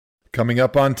Coming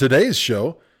up on today's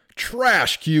show,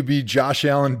 trash QB Josh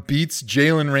Allen beats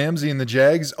Jalen Ramsey and the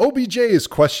Jags. OBJ is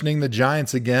questioning the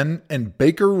Giants again, and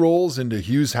Baker rolls into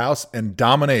Hughes' house and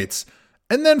dominates,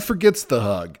 and then forgets the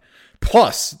hug.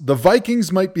 Plus, the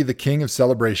Vikings might be the king of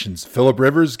celebrations. Phillip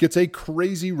Rivers gets a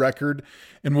crazy record,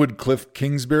 and would Cliff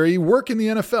Kingsbury work in the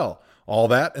NFL? All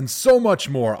that and so much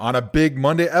more on a big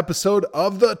Monday episode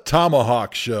of the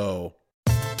Tomahawk Show.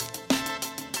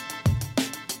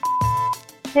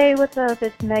 Hey, what's up?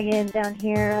 It's Megan down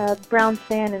here, Browns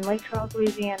fan in Lake Charles,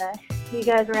 Louisiana. You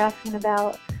guys were asking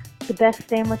about the best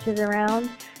sandwiches around.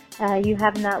 You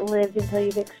have not lived until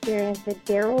you've experienced a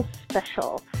Daryl's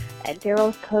special at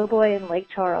Daryl's Po' in Lake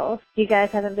Charles. If you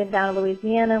guys haven't been down to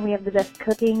Louisiana, we have the best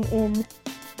cooking in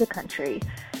the country.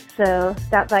 So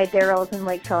stop by Daryl's in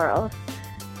Lake Charles.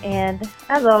 And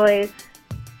as always,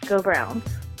 go Browns.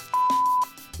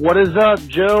 What is up,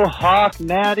 Joe, Hawk,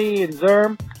 Natty, and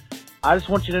Zerm? I just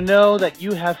want you to know that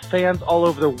you have fans all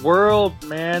over the world,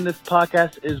 man. This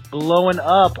podcast is blowing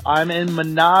up. I'm in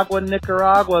Managua,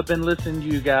 Nicaragua. I've been listening to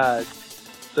you guys.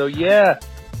 So, yeah,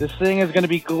 this thing is going to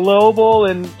be global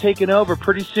and taking over.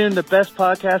 Pretty soon, the best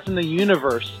podcast in the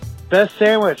universe. Best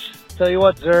sandwich. Tell you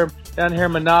what, Zerm, down here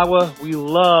in Managua, we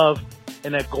love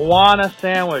an iguana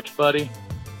sandwich, buddy.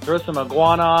 Throw some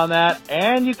iguana on that,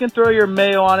 and you can throw your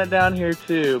mayo on it down here,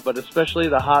 too, but especially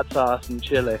the hot sauce and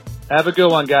chili. Have a good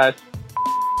one, guys.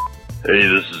 Hey,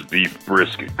 this is Beef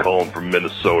Brisket calling from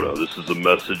Minnesota. This is a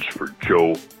message for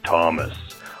Joe Thomas.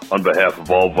 On behalf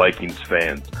of all Vikings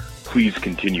fans, please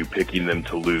continue picking them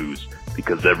to lose,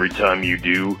 because every time you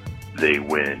do, they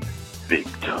win. Big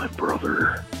time,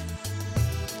 brother.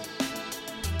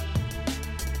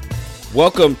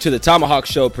 Welcome to the Tomahawk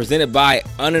Show, presented by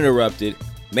Uninterrupted.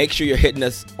 Make sure you're hitting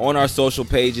us on our social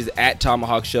pages at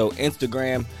Tomahawk Show,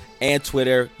 Instagram and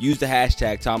Twitter. Use the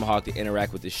hashtag Tomahawk to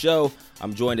interact with the show.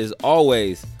 I'm joined as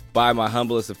always by my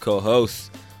humblest of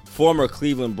co-hosts, former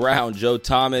Cleveland Brown Joe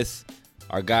Thomas,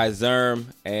 our guy Zerm,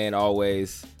 and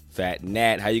always Fat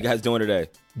Nat. How you guys doing today?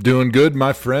 Doing good,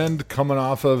 my friend. Coming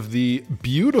off of the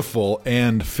beautiful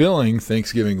and filling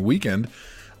Thanksgiving weekend.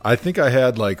 I think I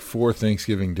had like 4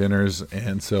 Thanksgiving dinners,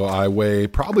 and so I weigh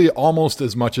probably almost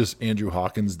as much as Andrew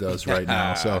Hawkins does right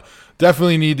now. So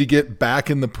definitely need to get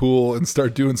back in the pool and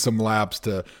start doing some laps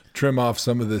to trim off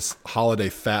some of this holiday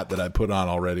fat that I put on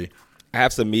already. I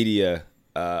have some media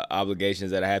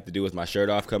obligations that I have to do with my shirt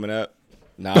off coming up.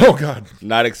 God.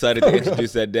 Not excited to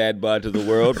introduce that dad bod to the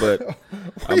world, but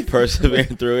I'm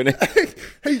persevering through it.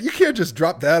 Hey, you can't just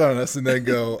drop that on us and then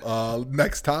go,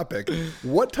 next topic.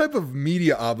 What type of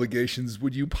media obligations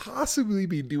would you possibly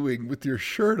be doing with your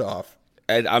shirt off?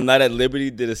 And I'm not at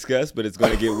liberty to discuss, but it's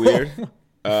going to get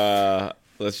weird.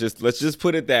 Let's just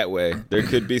put it that way. There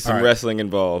could be some wrestling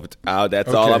involved.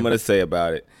 That's all I'm going to say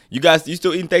about it. You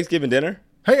still eating Thanksgiving dinner?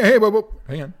 Hey, whoa,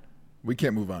 hang on. We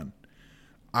can't move on.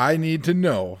 I need to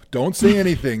know. Don't say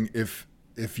anything if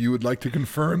you would like to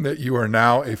confirm that you are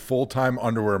now a full-time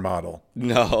underwear model.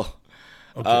 No.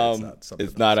 Okay,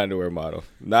 it's not underwear model.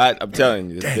 I'm telling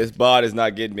you, this bod is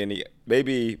not getting any.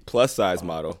 Maybe plus size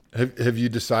model. Have you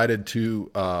decided to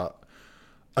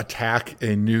attack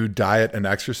a new diet and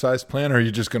exercise plan, or are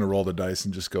you just going to roll the dice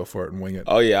and just go for it and wing it?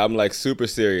 Oh yeah, I'm like super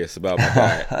serious about my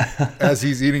diet. As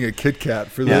he's eating a Kit Kat.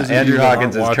 For those of Andrew you that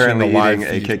Hawkins aren't is currently watching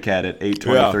eating a Kit Kat at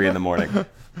 8:23 in the morning.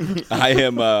 I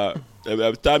am.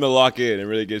 It's time to lock in and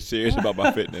really get serious about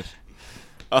my fitness.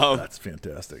 That's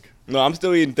fantastic. No, I'm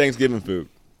still eating Thanksgiving food.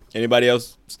 Anybody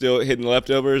else still hitting the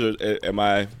leftovers, or am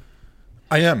I?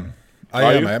 I am.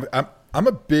 I'm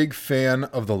a big fan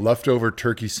of the leftover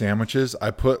turkey sandwiches.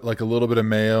 I put like a little bit of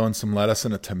mayo and some lettuce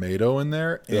and a tomato in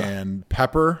there, and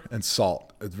pepper and salt.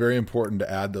 It's very important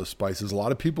to add those spices. A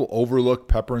lot of people overlook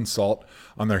pepper and salt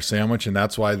on their sandwich, and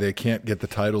that's why they can't get the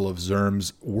title of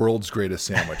Zerm's world's greatest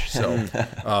sandwich. So,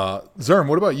 Zerm,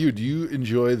 what about you? Do you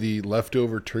enjoy the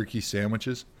leftover turkey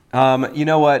sandwiches? You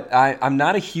know what? I'm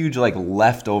not a huge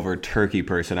leftover turkey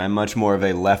person. I'm much more of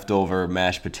a leftover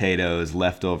mashed potatoes,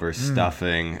 leftover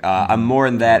stuffing. I'm more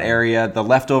in that area. The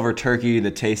leftover turkey,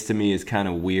 the taste to me is kind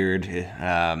of weird.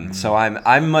 So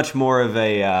I'm much more of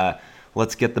a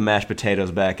let's get the mashed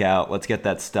potatoes back out. Let's get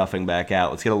that stuffing back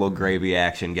out. Let's get a little gravy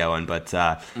action going. But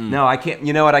no, I can't.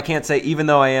 You know what? I can't say. Even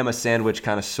though I am a sandwich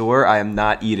connoisseur, I am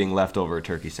not eating leftover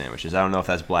turkey sandwiches. I don't know if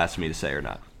that's blasphemy to say or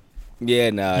not.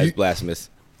 Yeah, no, it's blasphemous.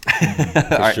 All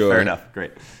right, sure. fair enough.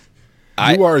 Great.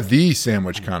 You are the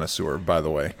sandwich connoisseur, by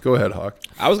the way. Go ahead, Hawk.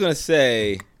 I was gonna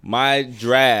say my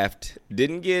draft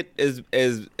didn't get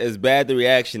as bad the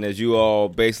reaction as you all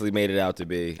basically made it out to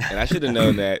be, and I should have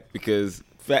known that because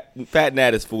Fat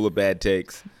Nat is full of bad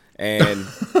takes, And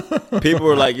people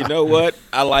were like, you know what?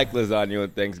 I like lasagna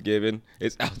on Thanksgiving.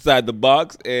 It's outside the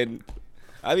box, and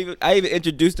I even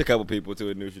introduced a couple people to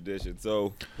a new tradition.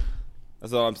 So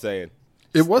that's all I'm saying.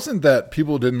 It wasn't that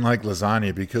people didn't like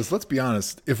lasagna, because let's be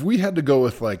honest, if we had to go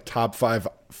with like top 5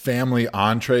 family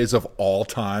entrees of all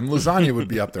time, lasagna would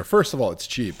be up there. First of all, it's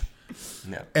cheap.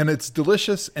 No. And it's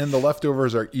delicious, and the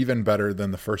leftovers are even better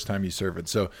than the first time you serve it.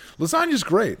 So lasagna is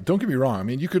great. Don't get me wrong. I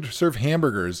mean, you could serve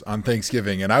hamburgers on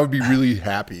Thanksgiving, and I would be really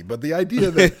happy. But the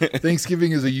idea that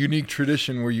Thanksgiving is a unique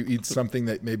tradition where you eat something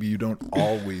that maybe you don't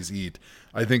always eat,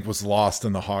 I think was lost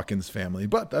in the Hawkins family.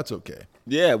 But that's okay.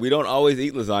 Yeah, we don't always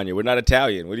eat lasagna. We're not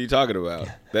Italian. What are you talking about?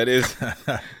 That is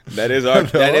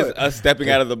us stepping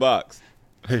out of the box.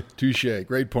 Hey, touche.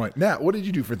 Great point. Nat, what did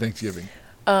you do for Thanksgiving?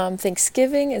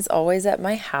 Thanksgiving is always at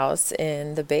my house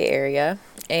in the Bay Area,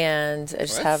 and I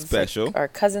just have special. Like, our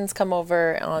cousins come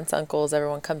over, aunts, uncles,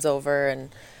 everyone comes over, and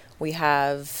we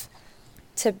have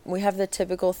the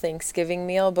typical Thanksgiving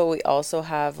meal, but we also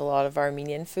have a lot of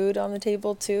Armenian food on the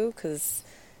table too, because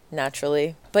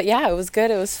naturally. But yeah, it was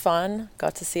good. It was fun.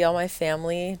 Got to see all my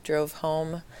family. Drove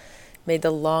home. Made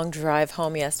the long drive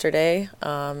home yesterday.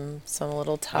 So I'm a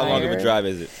little tired. How long of a drive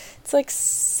is it? It's like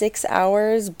 6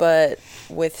 hours, but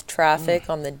with traffic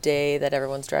on the day that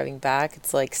everyone's driving back,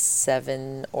 it's like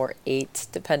 7 or 8,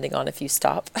 depending on if you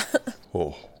stop.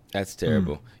 Oh, that's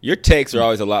terrible. Your takes are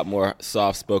always a lot more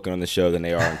soft-spoken on the show than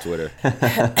they are on Twitter.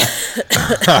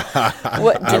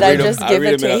 What did I just give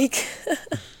a take?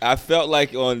 I felt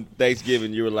like on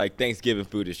Thanksgiving you were like, Thanksgiving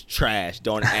food is trash.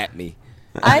 Don't at me.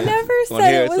 I never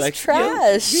said it was like,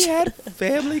 trash. We had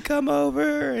family come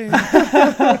over,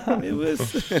 and it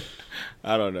was.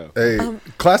 I don't know. Hey,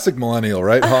 classic millennial,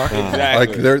 right, Hawk?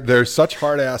 Exactly. Like they're such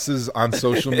hard asses on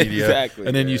social media, Exactly,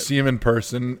 and then you man. see them in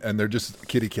person, and they're just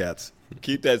kitty cats.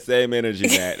 Keep that same energy,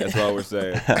 Matt. That's all we're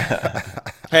saying.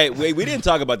 Hey, wait, we didn't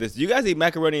talk about this. Do you guys eat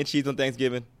macaroni and cheese on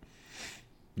Thanksgiving?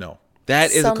 No.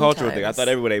 That is a cultural thing. I Sometimes. thought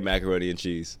everyone ate macaroni and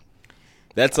cheese.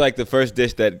 That's like the first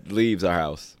dish that leaves our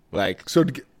house. Like, So,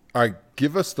 all right,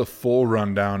 give us the full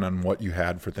rundown on what you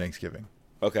had for Thanksgiving.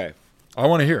 okay. I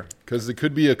want to hear, because it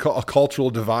could be a cultural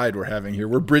divide we're having here.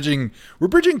 We're bridging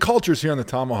cultures here on the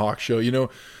Tomahawk Show. You know,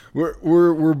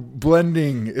 we're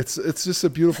blending. It's just a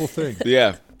beautiful thing.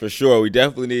 Yeah, for sure. We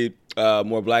definitely need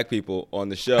more black people on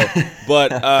the show.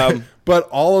 But But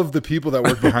all of the people that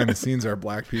work behind the scenes are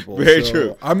black people. Very So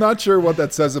true. I'm not sure what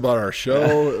that says about our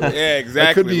show. yeah,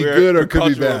 exactly. It could be We're good or it could be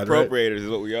cultural bad, right? appropriators is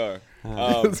what we are.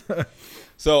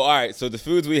 So, all right. So the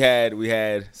foods we had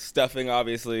stuffing,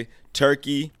 obviously,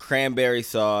 turkey, cranberry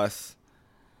sauce.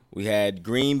 We had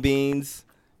green beans.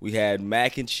 We had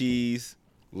mac and cheese,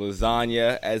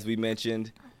 lasagna, as we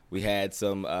mentioned. We had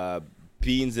some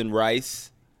beans and rice,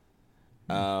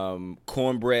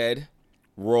 cornbread,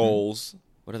 rolls.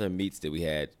 What other meats did we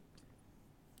had?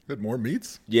 Good, more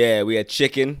meats? Yeah, we had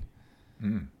chicken.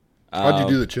 How'd you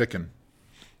do the chicken?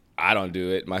 I don't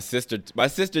do it. My sister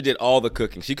did all the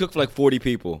cooking. She cooked for like 40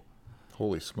 people.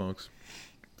 Holy smokes.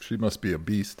 She must be a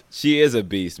beast. She is a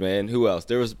beast, man. Who else?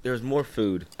 There was more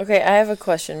food. Okay, I have a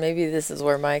question. Maybe this is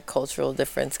where my cultural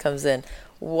difference comes in.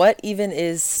 What even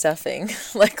is stuffing?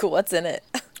 Like, what's in it?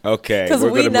 Okay, Because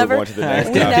we're we going to move on to the next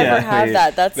we topic. never have please.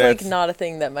 that. That's like That's- not a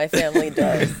thing that my family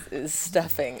does. Is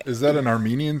stuffing. Is that an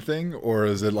Armenian thing, or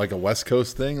is it like a West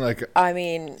Coast thing? Like, I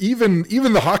mean, even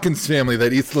the Hawkins family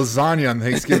that eats lasagna on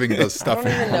Thanksgiving does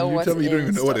stuffing. even know you what's tell me you don't in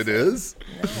even know what it stuffing. is?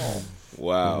 no.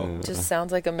 Wow. Just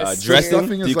sounds like a mysterious. Dressing?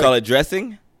 Stuffing Do is you like- call it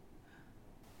dressing?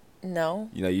 No.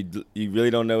 You know, you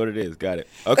really don't know what it is. Got it.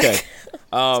 Okay.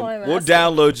 why I'm We'll asking.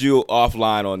 download you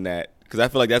offline on that because I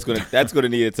feel like that's gonna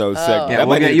need its own segment. Yeah, That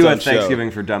we'll might get need you a its own show.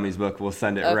 Thanksgiving for Dummies book. We'll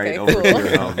send it right Okay, over cool. to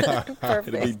your home. It'll be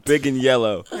Perfect. big and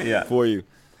yellow Yeah. for you.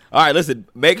 All right, listen,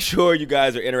 make sure you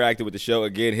guys are interacting with the show.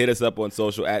 Again, hit us up on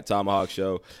social at Tomahawk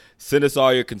Show. Send us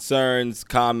all your concerns,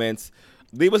 comments.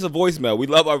 Leave us a voicemail. We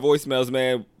love our voicemails,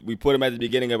 man. We put them at the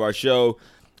beginning of our show.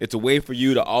 It's a way for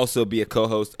you to also be a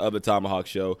co-host of the Tomahawk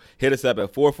Show. Hit us up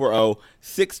at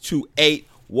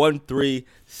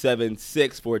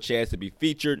 440-628-1376 for a chance to be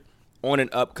featured on an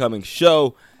upcoming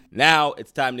show. Now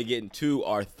it's time to get into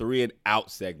our 3 and Out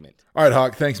segment. All right,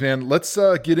 Hawk, thanks, man. Let's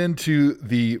get into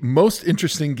the most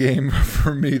interesting game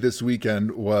for me this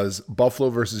weekend was Buffalo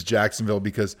versus Jacksonville,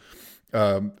 because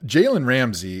Jalen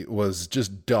Ramsey was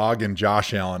just dogging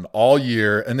Josh Allen all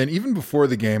year. And then even before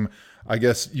the game, I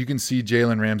guess you can see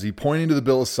Jalen Ramsey pointing to the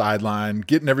Bills sideline,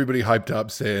 getting everybody hyped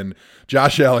up, saying,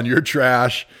 Josh Allen, you're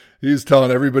trash. He's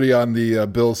telling everybody on the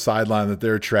Bills sideline that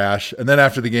they're trash. And then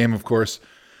after the game, of course,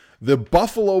 the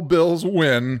Buffalo Bills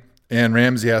win, and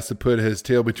Ramsey has to put his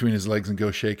tail between his legs and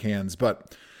go shake hands.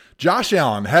 But Josh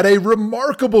Allen had a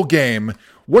remarkable game.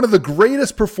 One of the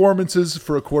greatest performances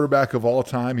for a quarterback of all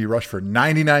time. He rushed for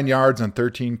 99 yards on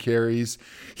 13 carries.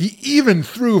 He even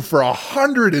threw for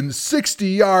 160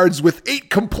 yards with 8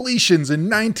 completions in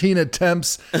 19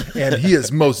 attempts. And he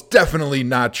is most definitely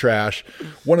not trash.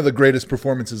 One of the greatest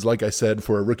performances, like I said,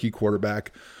 for a rookie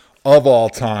quarterback of all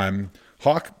time.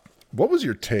 Hawk, what was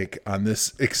your take on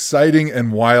this exciting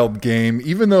and wild game?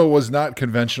 Even though it was not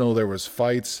conventional, there was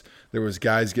fights. There was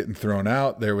guys getting thrown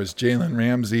out. There was Jalen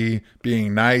Ramsey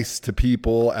being nice to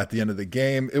people at the end of the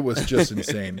game. It was just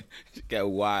insane. It got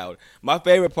wild. My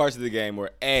favorite parts of the game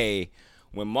were,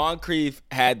 when Moncrief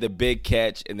had the big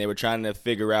catch and they were trying to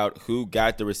figure out who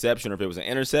got the reception or if it was an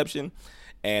interception.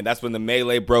 And that's when the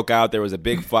melee broke out. There was a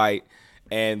big fight.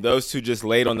 And those two just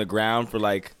laid on the ground for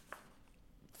like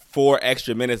 4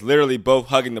 extra minutes, literally both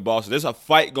hugging the ball. So there's a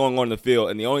fight going on in the field,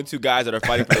 and the only 2 guys that are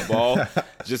fighting for the ball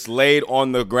just laid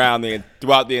on the ground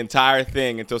throughout the entire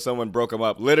thing until someone broke them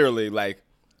up. Literally,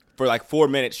 for 4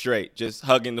 minutes straight, just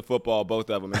hugging the football, both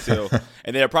of them,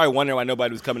 and they're probably wondering why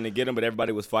nobody was coming to get them, but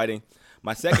everybody was fighting.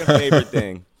 My second favorite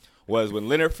thing was when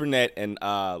Leonard Fournette and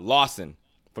Lawson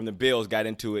from the Bills got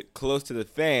into it close to the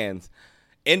fans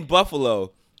in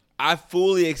Buffalo. I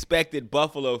fully expected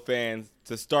Buffalo fans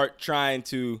to start trying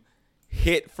to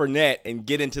hit Fournette and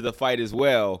get into the fight as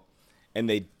well, and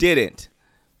they didn't,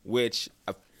 which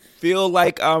I feel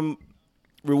like I'm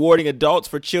rewarding adults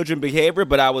for children behavior,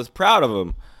 but I was proud of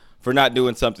them for not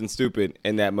doing something stupid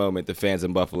in that moment, the fans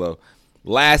in Buffalo.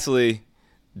 Lastly,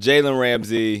 Jalen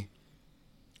Ramsey,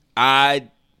 I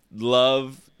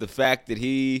love the fact that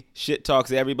he shit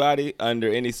talks everybody under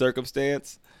any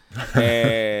circumstance,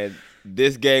 and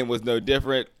this game was no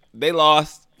different. They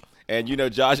lost, and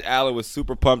Josh Allen was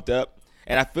super pumped up.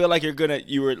 And I feel like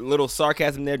you were a little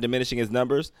sarcasm there, diminishing his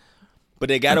numbers, but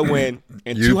they got to win.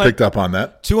 And you picked up on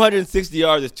that. 260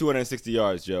 yards is 260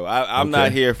 yards, Joe. I'm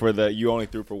not here for you only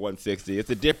threw for 160.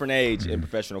 It's a different age in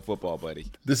professional football, buddy.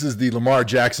 This is the Lamar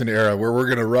Jackson era where we're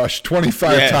going to rush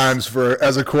 25 times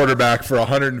as a quarterback for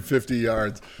 150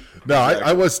 yards. No, exactly.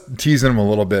 I was teasing him a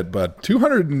little bit, but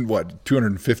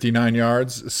 259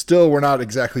 yards. Still, we're not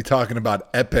exactly talking about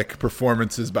epic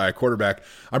performances by a quarterback.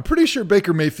 I'm pretty sure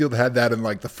Baker Mayfield had that in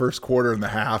the first quarter and the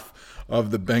half of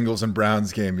the Bengals and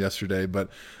Browns game yesterday. But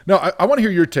no, I want to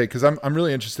hear your take because I'm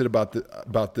really interested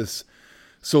about this.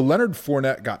 So Leonard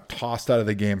Fournette got tossed out of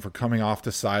the game for coming off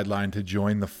the sideline to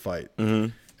join the fight.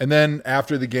 Mm-hmm. And then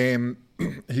after the game,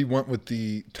 he went with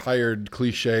the tired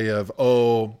cliche of,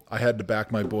 I had to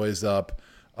back my boys up.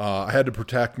 I had to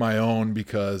protect my own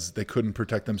because they couldn't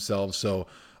protect themselves. So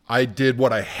I did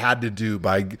what I had to do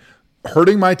by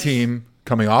hurting my team,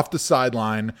 coming off the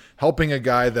sideline, helping a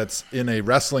guy that's in a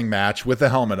wrestling match with a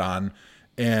helmet on,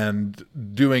 and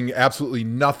doing absolutely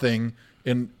nothing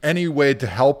in any way to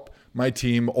help my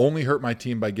team, only hurt my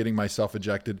team by getting myself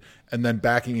ejected, and then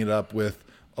backing it up with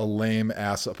a lame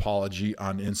ass apology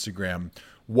on Instagram.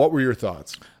 What were your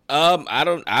thoughts?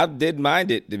 I didn't mind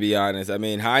it, to be honest. I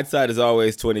mean, hindsight is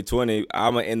always 20/20.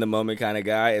 I'm an in the moment kind of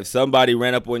guy. If somebody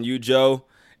ran up on you, Joe,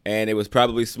 and it was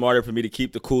probably smarter for me to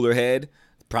keep the cooler head,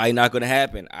 it's probably not going to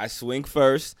happen. I swing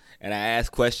first and I ask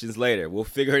questions later. We'll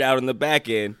figure it out on the back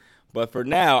end. But for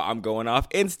now, I'm going off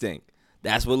instinct.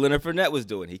 That's what Leonard Fournette was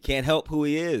doing. He can't help who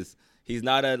he is. He's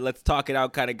not a let's talk it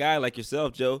out kind of guy like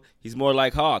yourself, Joe. He's more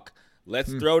like Hawk.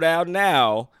 Let's throw down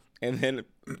now, and then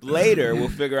later we'll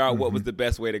figure out what was the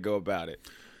best way to go about it.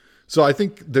 So I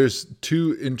think there's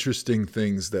 2 interesting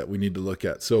things that we need to look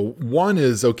at. So one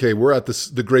is, we're at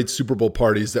the great Super Bowl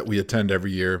parties that we attend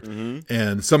every year,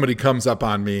 and somebody comes up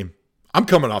on me. I'm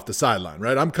coming off the sideline,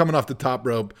 right? I'm coming off the top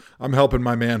rope. I'm helping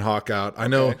my man Hawk out. I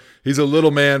know he's a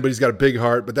little man, but he's got a big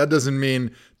heart, but that doesn't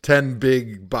mean 10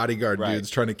 big bodyguard dudes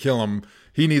trying to kill him.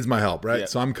 He needs my help, right? Yeah.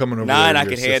 So I'm coming over 9 I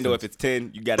can handle. If it's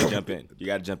 10, you got to jump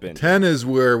in. 10 is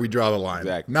where we draw the line.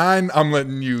 Exactly. 9, I'm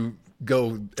letting you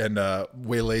go and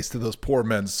waylace to those poor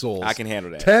men's souls. I can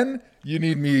handle that. 10, you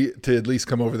need me to at least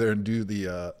come over there and do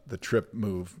the trip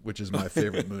move, which is my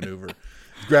favorite maneuver.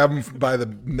 Grab him by the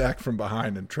neck from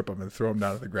behind and trip him and throw him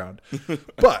down to the ground.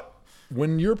 But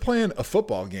when you're playing a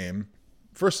football game,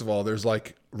 first of all, there's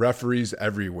referees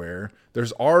everywhere.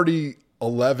 There's already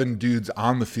 11 dudes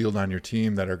on the field on your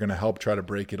team that are going to help try to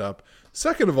break it up.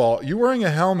 Second of all, you're wearing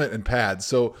a helmet and pads.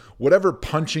 So whatever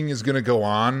punching is going to go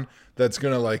on that's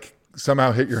going to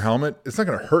somehow hit your helmet, it's not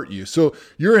going to hurt you. So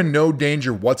you're in no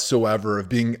danger whatsoever of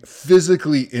being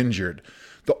physically injured.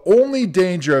 The only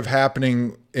danger of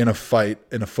happening in a fight,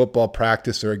 in a football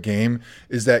practice or a game,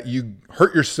 is that you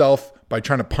hurt yourself by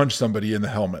trying to punch somebody in the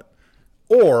helmet.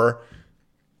 Or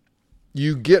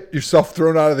you get yourself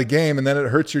thrown out of the game and then it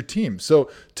hurts your team. So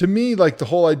to me, like the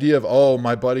whole idea of, oh,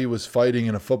 my buddy was fighting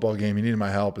in a football game, he needed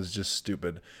my help, is just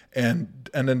stupid. And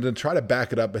then to try to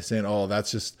back it up by saying, oh,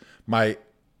 that's just my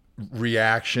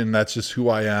reaction, that's just who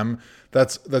I am.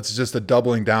 That's just a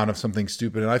doubling down of something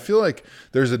stupid. And I feel like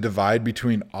there's a divide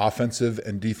between offensive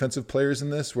and defensive players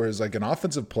in this, whereas like an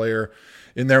offensive player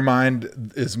in their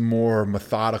mind is more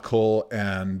methodical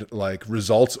and like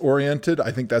results oriented.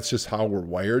 I think that's just how we're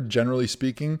wired, generally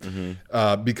speaking,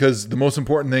 because the most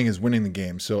important thing is winning the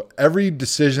game. So every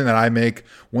decision that I make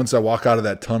once I walk out of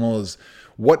that tunnel is,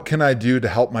 what can I do to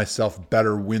help myself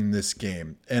better win this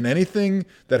game? And anything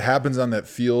that happens on that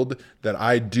field that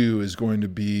I do is going to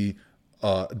be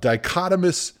a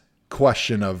dichotomous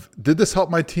question of, did this help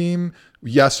my team?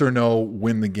 Yes or no,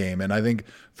 win the game. And I think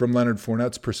from Leonard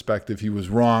Fournette's perspective, he was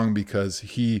wrong because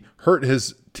he hurt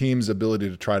his team's ability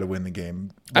to try to win the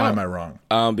game. Why am I wrong?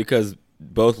 Because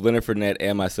both Leonard Fournette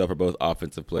and myself are both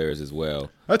offensive players as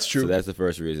well. That's true. So that's the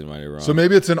first reason why you're wrong. So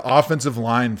maybe it's an offensive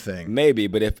line thing. Maybe,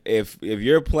 but if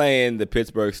you're playing the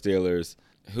Pittsburgh Steelers,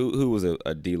 who was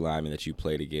a D lineman that you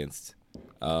played against?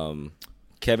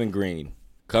 Kevin Green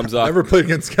comes off. Never played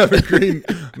against Kevin Green.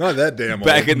 Not that damn old.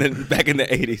 Back in the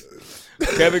 80s.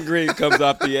 Kevin Green comes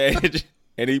off the edge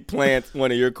and he plants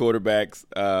one of your quarterbacks,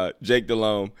 Jake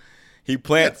Delhomme. He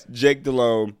plants Jake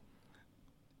Delhomme.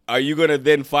 Are you going to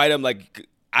then fight him? Like,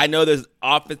 I know there's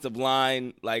offensive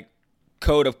line, like,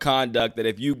 code of conduct that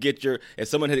if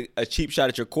someone hit a cheap shot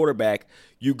at your quarterback,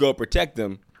 you go protect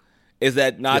them. Is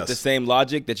that not the same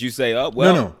logic that you say, oh,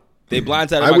 well, no. They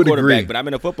blindsided my quarterback, but I'm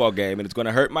in a football game and it's going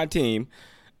to hurt my team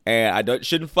and I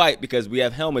shouldn't fight because we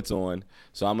have helmets on,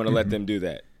 so I'm going to let them do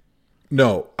that.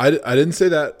 No, I didn't say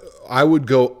that. I would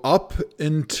go up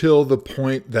until the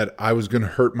point that I was going to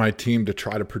hurt my team to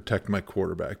try to protect my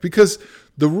quarterback, because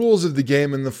the rules of the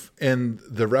game and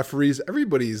the referees,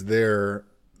 everybody's there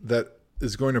that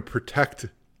is going to protect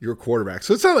your quarterback.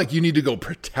 So it's not like you need to go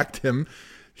protect him.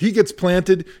 He gets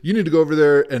planted. You need to go over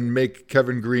there and make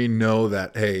Kevin Green know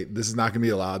that, hey, this is not going to be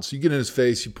allowed. So you get in his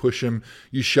face, you push him,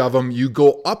 you shove him. You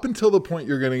go up until the point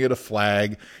you're going to get a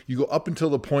flag. You go up until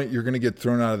the point you're going to get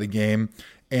thrown out of the game.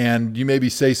 And you maybe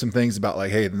say some things about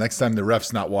like, hey, the next time the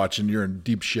ref's not watching, you're in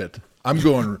deep shit. I'm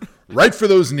going right for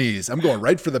those knees. I'm going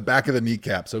right for the back of the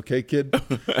kneecaps. Okay, kid?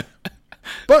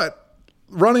 But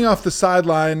running off the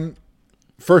sideline,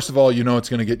 first of all, you know it's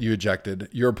going to get you ejected.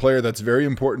 You're a player that's very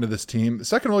important to this team.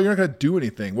 Second of all, you're not going to do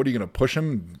anything. What are you going to push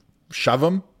him, shove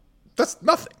him? That's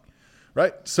nothing,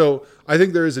 right? So I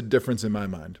think there is a difference in my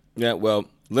mind. Yeah, well,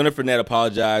 Leonard Fournette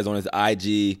apologized on his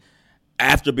IG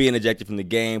after being ejected from the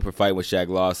game for fighting with Shaq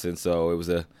Lawson. So it was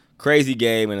a crazy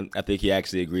game, and I think he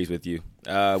actually agrees with you,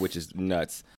 which is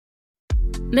nuts.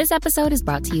 This episode is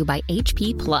brought to you by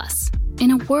HP Plus.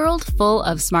 In a world full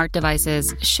of smart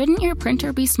devices, shouldn't your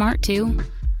printer be smart too?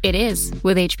 It is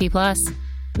with HP Plus.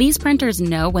 These printers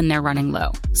know when they're running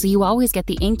low, so you always get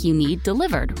the ink you need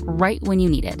delivered right when you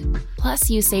need it. Plus,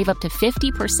 you save up to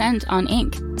 50% on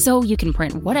ink, so you can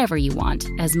print whatever you want,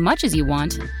 as much as you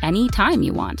want, anytime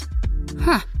you want.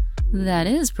 Huh, that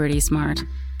is pretty smart.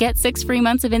 Get 6 free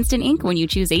months of instant ink when you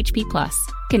choose HP Plus.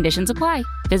 Conditions apply.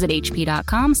 Visit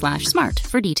hp.com/smart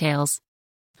for details.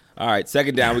 All right,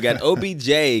 second down, we got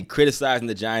OBJ criticizing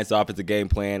the Giants' offensive game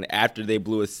plan after they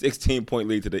blew a 16-point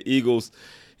lead to the Eagles.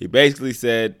 He basically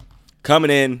said, coming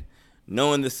in,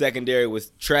 knowing the secondary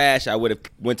was trash, I would have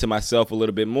went to myself a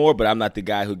little bit more, but I'm not the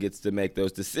guy who gets to make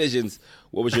those decisions.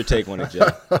 What was your take on it, Joe?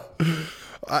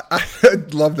 I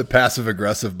love the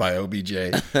passive-aggressive by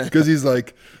OBJ because he's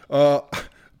like,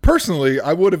 personally,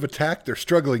 I would have attacked their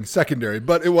struggling secondary,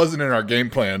 but it wasn't in our game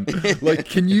plan. Like,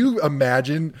 can you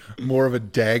imagine more of a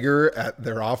dagger at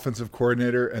their offensive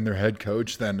coordinator and their head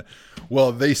coach than,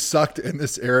 well, they sucked in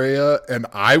this area, and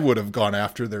I would have gone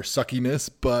after their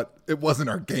suckiness, but it wasn't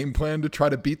our game plan to try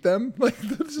to beat them? Like,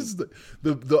 this is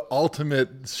the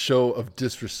ultimate show of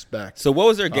disrespect. So what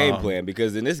was their game plan?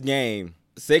 Because in this game,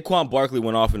 Saquon Barkley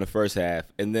went off in the first half,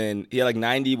 and then he had like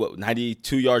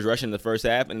 92 yards rushing in the first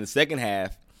half, and in the second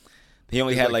half, he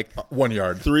only had like 1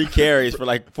 yard, 3 carries for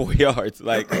like 4 yards.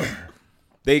 Like,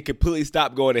 they completely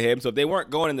stopped going to him. So if they weren't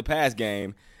going in the pass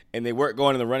game and they weren't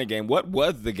going in the running game, what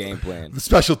was the game plan? The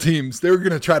special teams, they were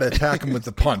going to try to attack him with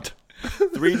the punt.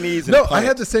 3 knees and No, punt. I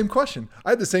had the same question.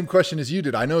 I had the same question as you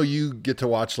did. I know you get to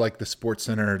watch like the Sports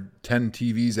Center 10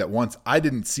 TVs at once. I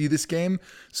didn't see this game.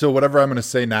 So whatever I'm going to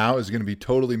say now is going to be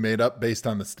totally made up based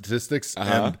on the statistics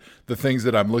and the things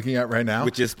that I'm looking at right now.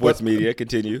 Which is sports media.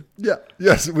 Continue. Yeah.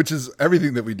 Yes. Which is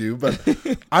everything that we do. But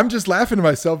I'm just laughing to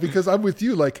myself because I'm with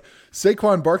you. Like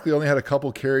Saquon Barkley only had a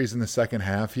couple carries in the second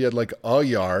half. He had like a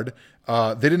yard.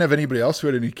 They didn't have anybody else who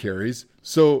had any carries.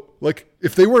 So, like,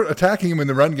 if they weren't attacking him in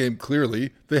the run game,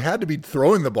 clearly, they had to be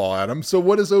throwing the ball at him. So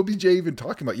what is OBJ even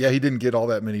talking about? Yeah, he didn't get all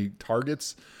that many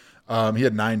targets. He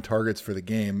had 9 targets for the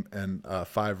game and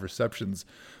 5 receptions.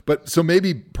 But so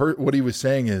maybe what he was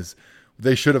saying is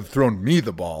they should have thrown me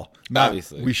the ball.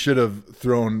 Obviously. We should have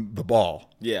thrown the ball.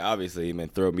 Yeah, obviously he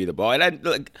meant throw me the ball.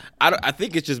 And I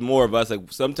think it's just more of us.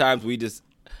 Like sometimes we just,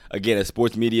 again, as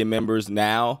sports media members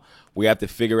now, we have to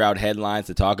figure out headlines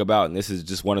to talk about, and this is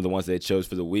just one of the ones they chose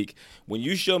for the week. When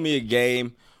you show me a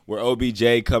game where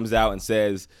OBJ comes out and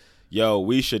says, yo,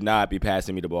 we should not be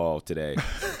passing me the ball today.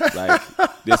 Like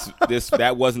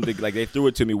that wasn't they threw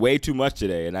it to me way too much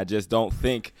today, and I just don't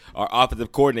think our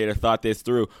offensive coordinator thought this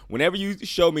through. Whenever you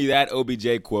show me that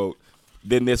OBJ quote,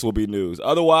 then this will be news.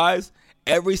 Otherwise,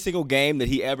 every single game that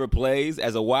he ever plays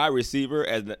as a wide receiver,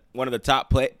 as one of the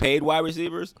top paid wide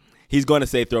receivers, he's going to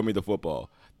say, throw me the football.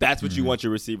 That's what you want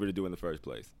your receiver to do in the first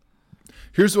place.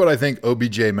 Here's what I think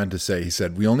OBJ meant to say. He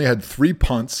said, we only had 3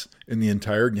 punts in the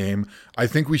entire game. I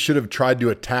think we should have tried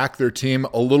to attack their team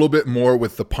a little bit more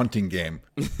with the punting game.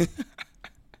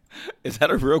 Is that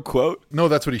a real quote? No,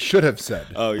 that's what he should have said.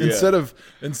 Oh, yeah. Instead of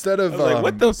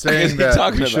what the saying fuck is he that we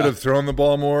talking should about? have thrown the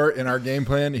ball more in our game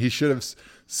plan, he should have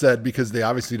said, because they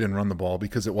obviously didn't run the ball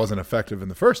because it wasn't effective in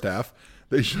the first half,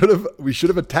 we should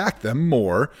have attacked them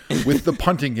more with the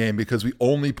punting game because we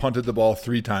only punted the ball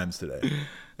 3 times today.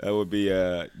 That would be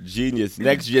genius.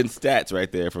 Next gen stats right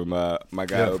there from my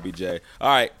guy OBJ. All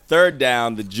right, third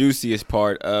down, the juiciest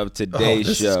part of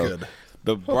today's show. Is good.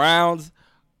 The Browns,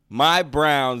 my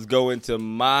Browns go into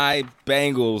my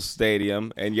Bengals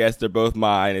stadium, and yes, they're both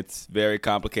mine. It's very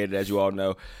complicated, as you all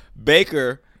know.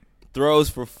 Baker throws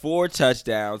for 4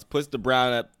 touchdowns, puts the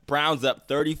Browns up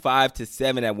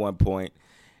 35-7 at one point,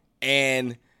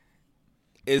 and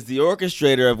is the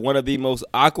orchestrator of one of the most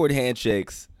awkward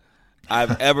handshakes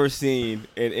I've ever seen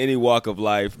in any walk of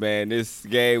life, man. This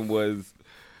game was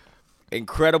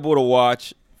incredible to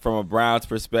watch from a Browns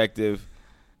perspective.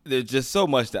 There's just so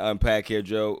much to unpack here,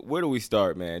 Joe. Where do we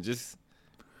start, man?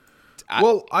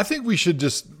 I think we should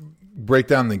just break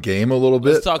down the game a little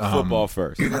bit. Let's talk football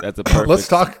first. That's a perfect Let's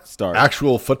talk start.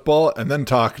 Actual football and then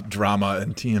talk drama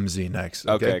and TMZ next.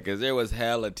 Okay, because there was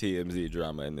hella TMZ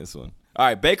drama in this one. All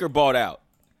right, Baker balled out.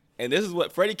 And this is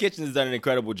what Freddie Kitchens has done an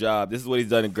incredible job. This is what he's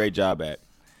done a great job at.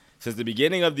 Since the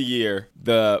beginning of the year,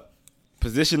 the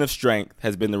position of strength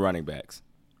has been the running backs,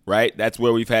 right? That's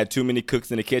where we've had too many cooks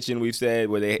in the kitchen, we've said,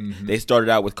 where they started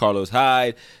out with Carlos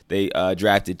Hyde. They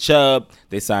drafted Chubb.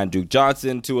 They signed Duke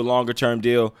Johnson to a longer-term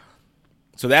deal.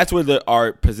 So that's where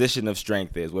our position of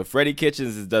strength is. What Freddie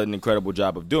Kitchens has done an incredible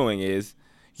job of doing is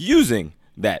using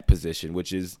that position,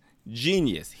 which is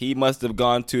genius. He must have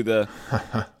gone to the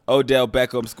Odell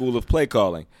Beckham School of Play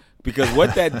Calling, because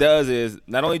what that does is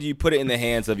not only do you put it in the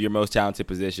hands of your most talented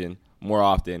position more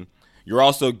often, you're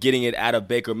also getting it out of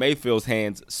Baker Mayfield's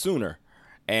hands sooner.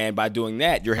 And by doing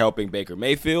that, you're helping Baker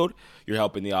Mayfield. You're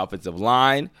helping the offensive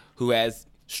line, who has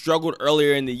struggled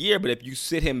earlier in the year, but if you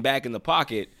sit him back in the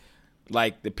pocket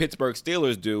like the Pittsburgh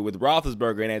Steelers do with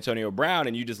Roethlisberger and Antonio Brown,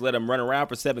 and you just let them run around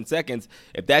for 7 seconds,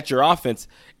 if that's your offense,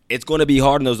 it's going to be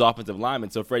hard on those offensive linemen.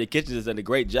 So Freddie Kitchens has done a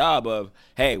great job of,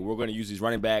 hey, we're going to use these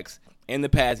running backs in the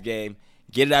pass game,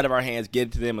 get it out of our hands, get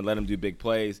it to them, and let them do big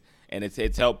plays. And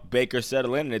it's helped Baker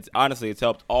settle in, and it's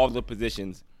helped all the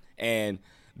positions. And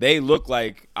they look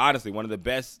like, honestly, one of the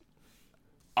best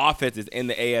offenses in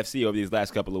the AFC over these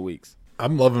last couple of weeks.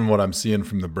 I'm loving what I'm seeing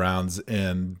from the Browns,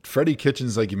 and Freddie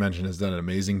Kitchens, like you mentioned, has done an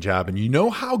amazing job. And you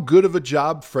know how good of a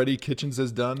job Freddie Kitchens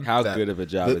has done? How good of a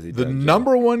job has he done? The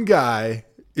number one guy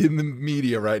in the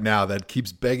media right now that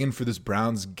keeps begging for this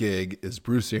Browns gig is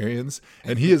Bruce Arians,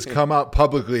 and he has come out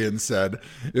publicly and said,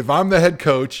 if I'm the head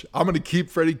coach, I'm going to keep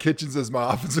Freddie Kitchens as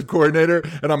my offensive coordinator,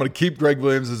 and I'm going to keep Greg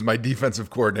Williams as my defensive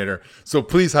coordinator. So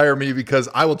please hire me, because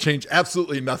I will change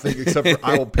absolutely nothing except for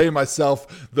I will pay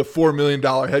myself the $4 million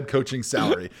head coaching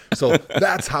salary. So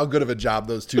that's how good of a job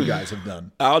those two guys have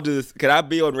done. I'll do this. Can I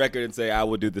be on record and say I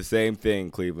will do the same thing,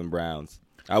 Cleveland Browns?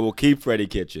 I will keep Freddie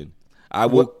Kitchens. I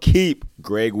will keep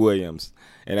Greg Williams.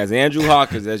 And as Andrew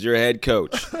Hawkins as your head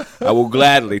coach, I will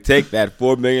gladly take that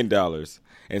 $4 million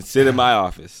and sit in my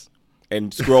office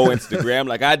and scroll Instagram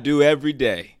like I do every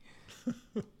day.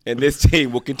 and this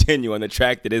team will continue on the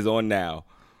track that is on now.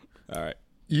 All right.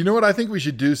 You know what I think we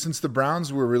should do, since the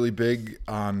Browns were really big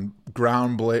on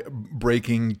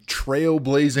breaking,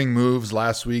 trailblazing moves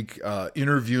last week,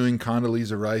 interviewing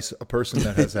Condoleezza Rice, a person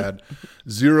that has had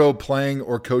zero playing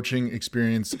or coaching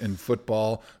experience in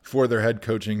football, for their head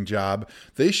coaching job.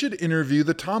 They should interview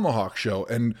the Tomahawk Show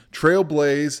and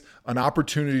trailblaze an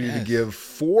opportunity to give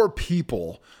 4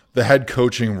 people the head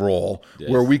coaching role,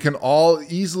 where we can all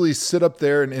easily sit up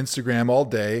there and Instagram all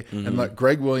day and let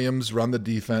Greg Williams run the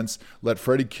defense, let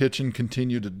Freddie Kitchen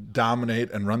continue to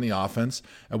dominate and run the offense,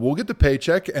 and we'll get the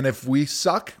paycheck. And if we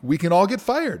suck, we can all get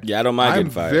fired. Yeah, I don't mind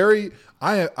getting fired.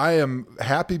 I am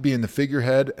happy being the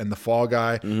figurehead and the fall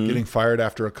guy, getting fired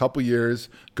after a couple years,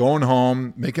 going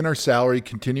home, making our salary,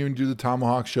 continuing to do the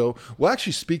Tomahawk Show. We'll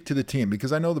actually speak to the team,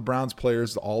 because I know the Browns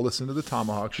players all listen to the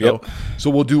Tomahawk Show. Yep.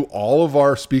 So we'll do all of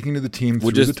our speaking to the team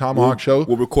through the Tomahawk Show.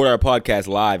 We'll record our podcast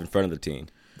live in front of the team.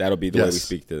 That'll be the way we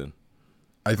speak to them.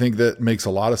 I think that makes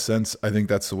a lot of sense. I think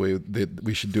that's the way that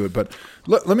we should do it. But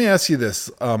let me ask you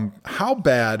this. How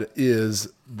bad is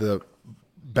the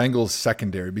Bengals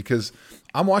secondary? Because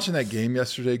I'm watching that game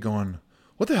yesterday going,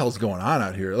 what the hell's going on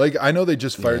out here? Like, I know they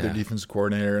just fired their defense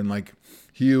coordinator, and like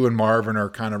Hugh and Marvin are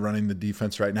kind of running the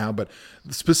defense right now. But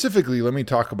specifically, let me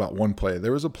talk about one play.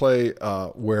 There was a play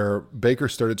where Baker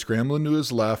started scrambling to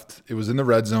his left. It was in the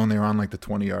red zone. They were on like the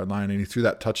 20-yard line, and he threw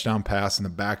that touchdown pass in the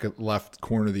back left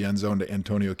corner of the end zone to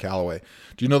Antonio Callaway.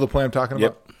 Do you know the play I'm talking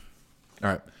about? All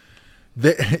right.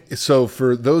 So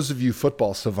for those of you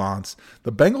football savants,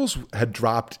 the Bengals had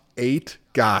dropped 8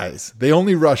 guys. They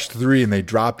only rushed 3 and they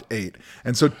dropped 8.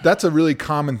 And so that's a really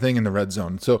common thing in the red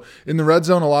zone. So in the red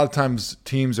zone, a lot of times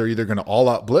teams are either going to all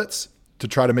out blitz to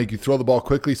try to make you throw the ball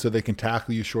quickly so they can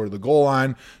tackle you short of the goal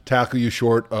line, tackle you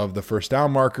short of the first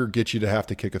down marker, get you to have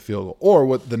to kick a field goal. Or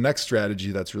what the next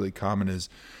strategy that's really common is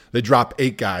they drop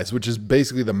 8 guys, which is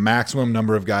basically the maximum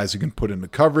number of guys you can put into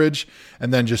coverage,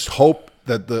 and then just hope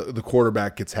that the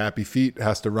quarterback gets happy feet,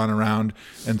 has to run around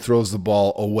and throws the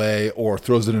ball away, or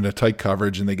throws it into tight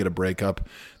coverage and they get a breakup.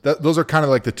 Those are kind of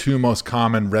like the 2 most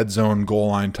common red zone goal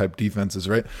line type defenses,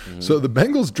 right? So the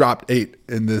Bengals dropped 8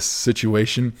 in this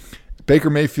situation.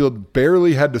 Baker Mayfield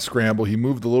barely had to scramble. He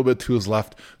moved a little bit to his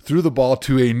left, threw the ball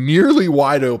to a nearly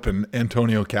wide open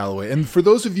Antonio Callaway. And for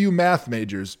those of you math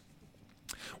majors,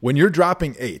 when you're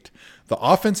dropping 8, the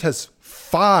offense has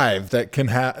 5 that can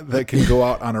go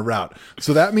out on a route.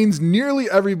 So that means nearly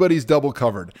everybody's double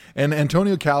covered. And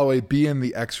Antonio Callaway, being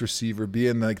the X receiver,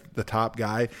 being like the top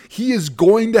guy, he is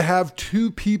going to have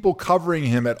 2 people covering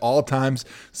him at all times.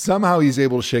 Somehow he's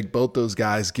able to shake both those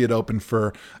guys, get open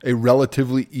for a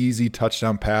relatively easy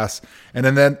touchdown pass. And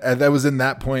then that was in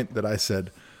that point that I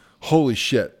said, holy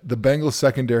shit, the Bengals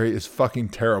secondary is fucking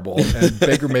terrible, and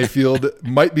Baker Mayfield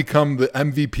might become the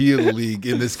MVP of the league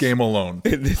in this game alone.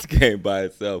 In this game by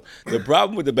itself. The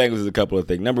problem with the Bengals is a couple of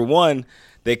things. Number one,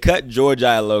 they cut George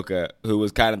Ialoka, who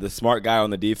was kind of the smart guy on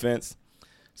the defense.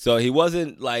 So he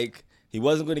wasn't going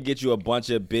to get you a bunch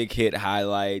of big hit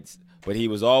highlights, but he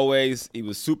was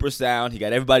super sound. He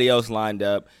got everybody else lined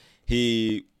up.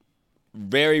 He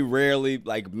very rarely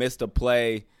missed a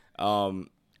play,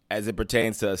 as it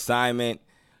pertains to assignment,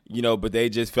 but they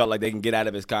just felt like they can get out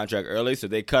of his contract early, so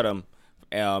they cut him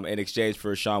in exchange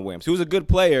for Sean Williams, who was a good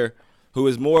player, who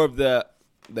is more of the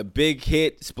big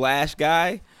hit splash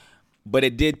guy, but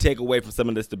it did take away from some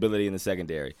of the stability in the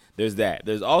secondary. There's that.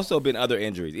 There's also been other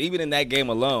injuries. Even in that game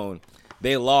alone,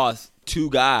 they lost 2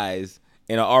 guys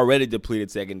in an already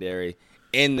depleted secondary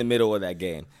in the middle of that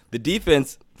game. The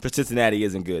defense for Cincinnati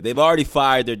isn't good. They've already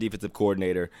fired their defensive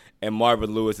coordinator, and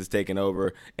Marvin Lewis has taken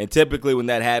over. And typically when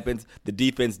that happens, the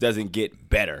defense doesn't get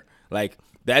better. Like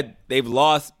that, they've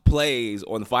lost plays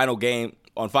on final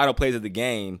plays of the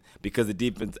game because the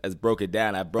defense has broken it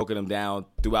down. I've broken them down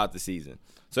throughout the season.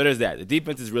 So there's that. The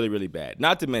defense is really, really bad.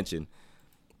 Not to mention,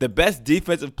 the best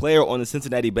defensive player on the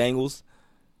Cincinnati Bengals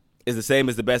is the same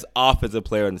as the best offensive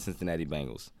player on the Cincinnati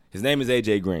Bengals. His name is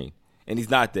A.J. Green. And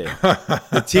he's not there.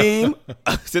 The team,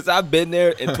 since I've been there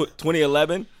in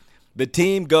 2011, the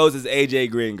team goes as A.J.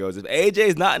 Green goes. If A.J.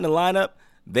 is not in the lineup,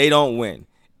 they don't win.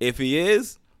 If he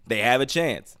is, they have a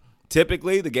chance.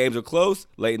 Typically, the games are close.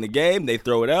 Late in the game, they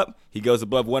throw it up. He goes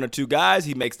above 1 or 2 guys.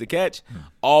 He makes the catch.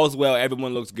 All's well.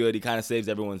 Everyone looks good. He kind of saves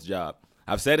everyone's job.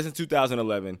 I've said it since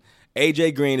 2011.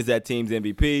 A.J. Green is that team's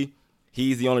MVP.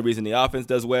 He's the only reason the offense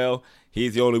does well.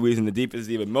 He's the only reason the defense is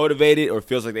even motivated or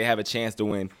feels like they have a chance to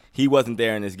win. He wasn't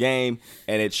there in this game,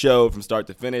 and it showed from start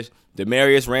to finish.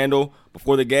 Demarius Randall,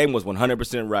 before the game, was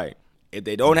 100% right. If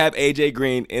they don't have A.J.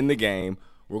 Green in the game,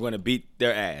 we're going to beat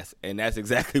their ass, and that's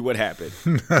exactly what happened.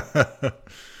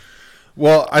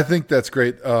 Well, I think that's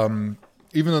great.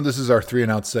 even though this is our 3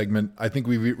 and Out segment, I think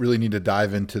we really need to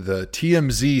dive into the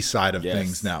TMZ side of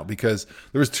things now, because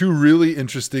there was 2 really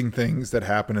interesting things that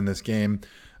happened in this game.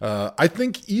 I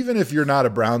think even if you're not a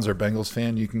Browns or Bengals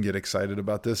fan, you can get excited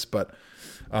about this, but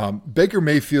Baker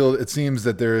Mayfield, it seems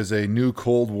that there is a new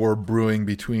Cold War brewing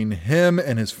between him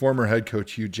and his former head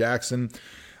coach, Hugh Jackson.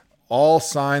 All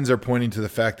signs are pointing to the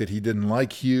fact that he didn't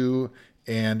like Hugh.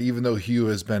 And even though Hugh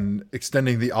has been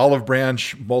extending the olive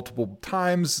branch multiple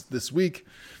times this week,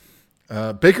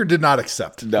 Baker did not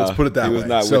accept. No, let's put it that way. He was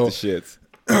not with the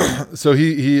shits. So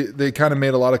they kind of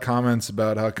made a lot of comments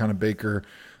about how kind of Baker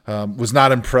was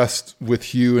not impressed with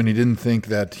Hugh, and he didn't think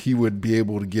that he would be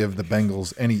able to give the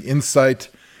Bengals any insight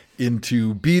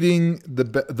into beating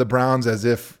the Browns, as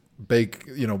if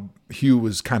Hugh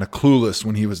was kind of clueless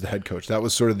when he was the head coach. That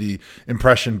was sort of the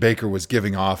impression Baker was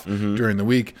giving off during the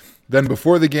week. Then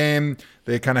before the game,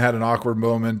 they kind of had an awkward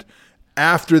moment.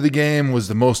 After the game was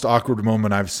the most awkward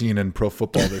moment I've seen in pro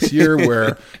football this year,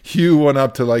 where Hugh went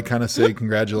up to kind of say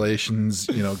congratulations,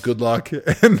 good luck,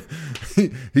 and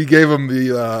he gave him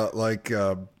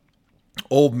the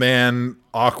old man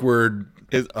awkward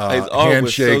his arm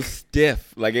handshake. was so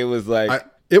stiff, it was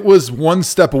it was one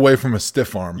step away from a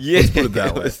stiff arm. Yeah, let's put it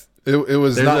that way. It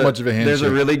was not much of a handshake. There's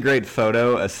a really great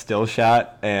photo, a still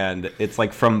shot, and it's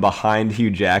from behind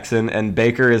Hugh Jackson, and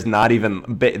Baker is not even,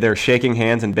 they're shaking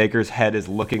hands, and Baker's head is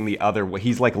looking the other way.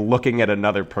 He's looking at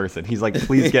another person. He's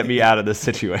please get me out of this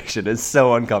situation. It's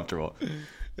so uncomfortable.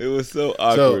 It was so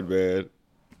awkward, man.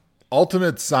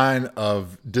 Ultimate sign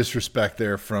of disrespect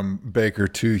there from Baker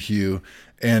to Hugh,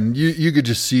 and you could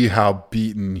just see how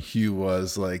beaten Hugh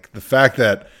was. The fact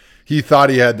that he thought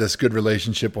he had this good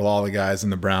relationship with all the guys in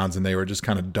the Browns, and they were just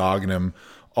kind of dogging him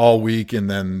all week, and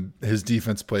then his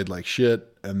defense played like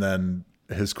shit, and then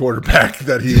his quarterback,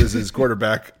 that he was his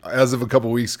quarterback as of a couple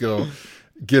weeks ago,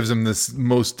 gives him this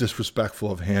most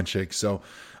disrespectful of handshakes. So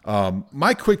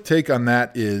my quick take on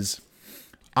that is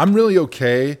I'm really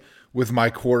okay with my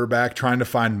quarterback trying to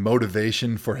find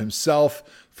motivation for himself,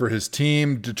 for his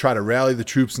team, to try to rally the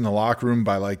troops in the locker room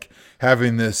by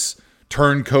having this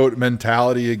turncoat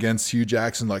mentality against Hugh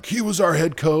Jackson. He was our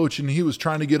head coach and he was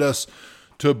trying to get us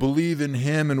to believe in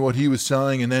him and what he was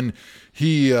selling, and then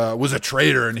he was a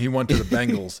traitor and he went to the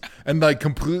Bengals, and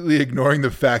completely ignoring the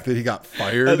fact that he got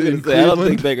fired in Cleveland. I don't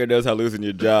think Baker knows how losing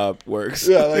your job works.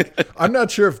 Yeah, I'm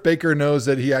not sure if Baker knows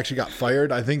that he actually got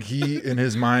fired. I think he, in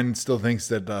his mind, still thinks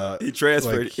that he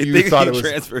transferred. He thought it was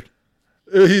transferred.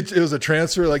 It was a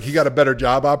transfer. He got a better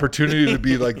job opportunity to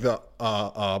be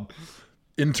the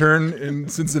intern in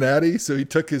Cincinnati, so he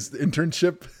took his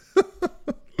internship.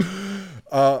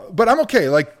 But I'm okay.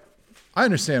 I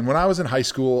understand. When I was in high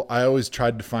school, I always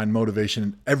tried to find motivation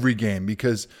in every game,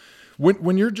 because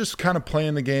when you're just kind of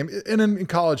playing the game, and in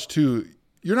college too,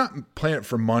 you're not playing it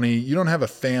for money. You don't have a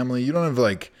family. You don't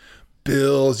have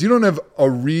bills. You don't have a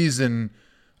reason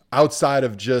outside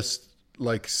of just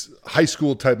high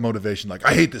school type motivation.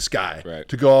 I hate this guy, right,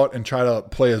 to go out and try to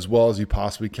play as well as you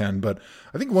possibly can. But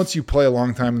I think once you play a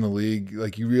long time in the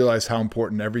league, you realize how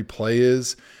important every play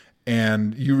is,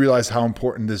 and you realize how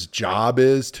important this job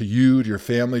is to you, to your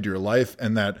family, to your life,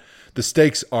 and that the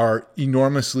stakes are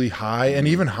enormously high, and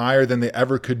even higher than they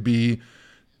ever could be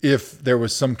if there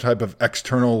was some type of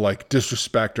external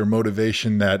disrespect or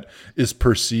motivation that is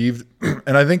perceived.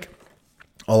 And I think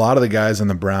a lot of the guys on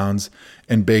the Browns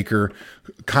and Baker,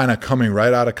 kind of coming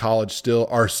right out of college,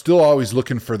 are still always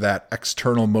looking for that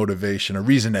external motivation, a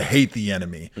reason to hate the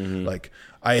enemy.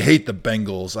 I hate the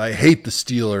Bengals, I hate the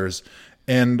Steelers.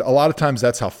 And a lot of times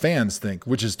that's how fans think,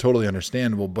 which is totally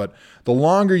understandable. But the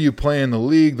longer you play in the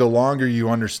league, the longer you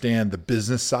understand the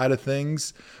business side of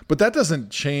things. But that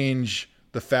doesn't change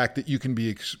the fact that you can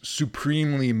be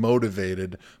supremely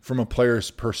motivated from a player's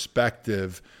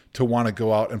perspective to want to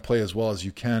go out and play as well as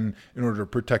you can in order to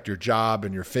protect your job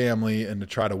and your family and to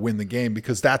try to win the game,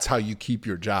 because that's how you keep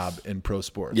your job in pro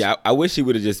sports. Yeah, I wish he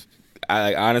would have just –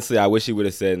 honestly, I wish he would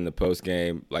have said in the post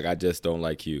game, I just don't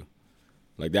like you.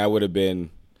 That would have been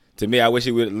 – to me, I wish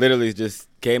he would literally just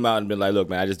came out and been look,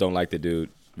 man, I just don't like the dude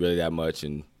really that much,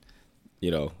 and,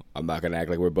 I'm not going to act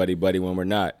like we're buddy-buddy when we're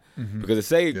not. Because to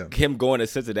say him going to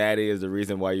Cincinnati is the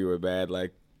reason why you were bad,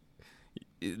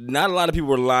 not a lot of people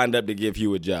were lined up to give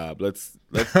Hugh a job. Let's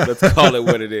call it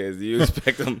what it is. You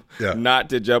expect him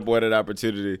not to jump on an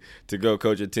opportunity to go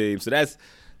coach a team. So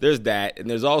there's that. And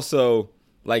there's also,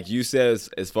 like you said,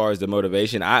 as far as the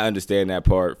motivation, I understand that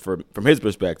part from his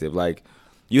perspective.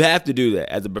 You have to do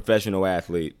that as a professional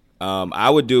athlete. I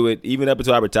would do it even up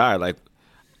until I retired.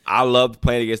 I loved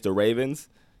playing against the Ravens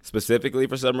specifically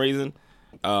for some reason.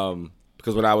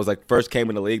 because when I was like first came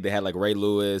in the league, they had like Ray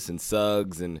Lewis and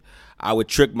Suggs, and I would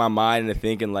trick my mind into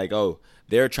thinking like, oh,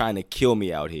 they're trying to kill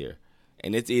me out here,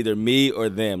 and it's either me or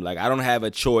them. Like I don't have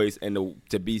a choice, and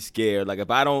to be scared. Like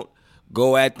if I don't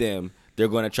go at them, they're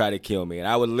going to try to kill me. And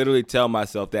I would literally tell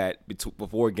myself that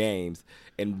before games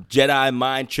and Jedi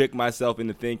mind trick myself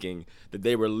into thinking that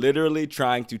they were literally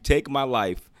trying to take my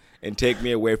life and take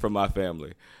me away from my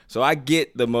family. So I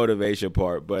get the motivation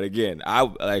part. But again,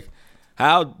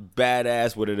 how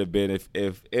badass would it have been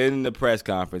if in the press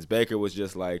conference Baker was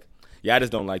just like, yeah, I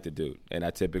just don't like the dude. And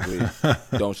I typically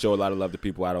don't show a lot of love to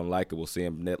people I don't like. And we'll see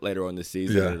him later on this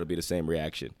season, and it'll be the same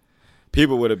reaction.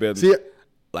 People would have been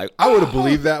like, I would have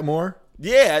believed that more.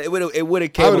 Yeah, it would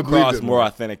have came across more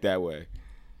authentic that way.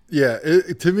 Yeah,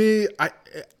 to me,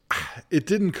 it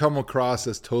didn't come across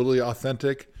as totally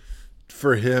authentic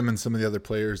for him and some of the other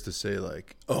players to say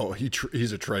like, "Oh,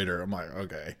 he's a traitor." I'm like,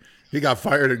 okay, he got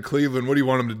fired in Cleveland. What do you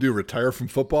want him to do? Retire from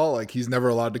football? Like he's never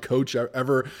allowed to coach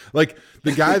ever. Like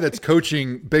the guy that's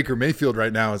coaching Baker Mayfield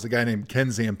right now is a guy named Ken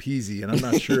Zampese, and I'm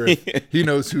not sure if he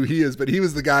knows who he is, but he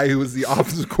was the guy who was the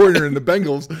offensive coordinator in the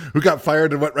Bengals who got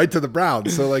fired and went right to the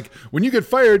Browns. So like when you get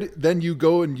fired, then you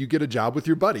go and you get a job with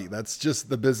your buddy. That's just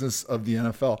the business of the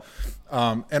NFL.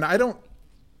 And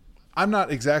I'm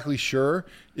not exactly sure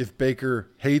if Baker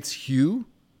hates Hugh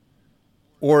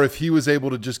or if he was able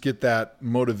to just get that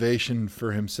motivation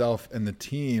for himself and the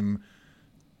team.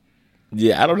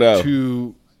 Yeah, I don't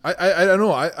know. I don't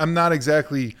know. I'm not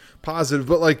exactly positive,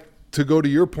 but like to go to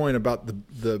your point about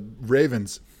the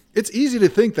Ravens, it's easy to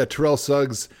think that Terrell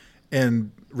Suggs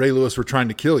and Ray Lewis were trying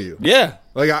to kill you. Yeah.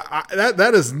 Like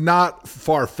that is not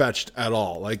far-fetched at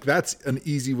all. Like that's an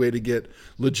easy way to get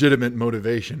legitimate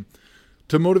motivation.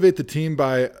 To motivate the team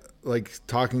by like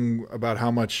talking about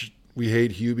how much we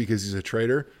hate Hugh because he's a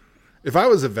traitor. If I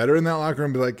was a veteran in that locker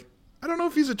room, I'd be like, I don't know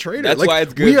if he's a traitor. That's like, why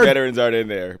it's good veterans aren't in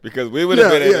there, because we would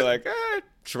have been in there like,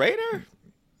 traitor?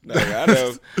 No,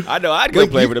 I know I'd go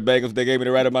play for the Bengals if they gave me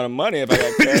the right amount of money if I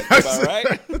got cash. All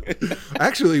right.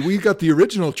 Actually, we got the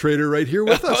original traitor right here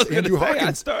with us, Andrew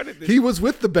Hawkins. He was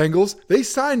with the Bengals. They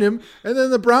signed him, and then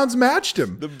the Browns matched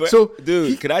him.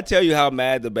 Could I tell you how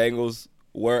mad the Bengals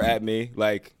were at me?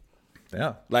 Like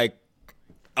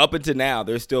up until now,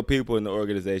 there's still people in the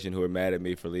organization who are mad at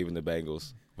me for leaving the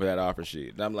Bengals for that offer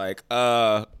sheet. And I'm like,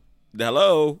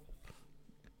 hello,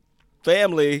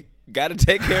 family, got to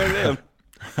take care of them.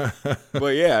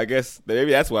 But yeah, I guess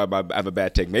maybe that's why I have a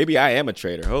bad take. Maybe I am a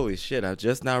traitor. Holy shit, I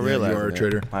just now realized you are a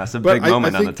traitor. Wow, that's a big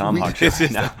moment on the Tomahawk show.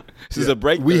 This is a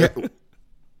breakthrough.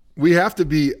 We have to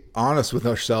be honest with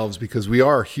ourselves because we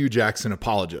are Hugh Jackson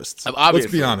apologists. Obviously,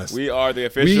 let's be honest. We are the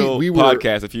official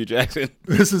podcast of Hugh Jackson.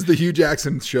 This is the Hugh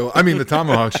Jackson show. I mean, the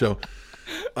Tomahawk show.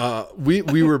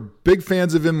 We were big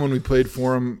fans of him when we played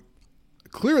for him.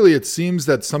 Clearly, it seems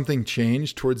that something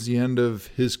changed towards the end of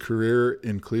his career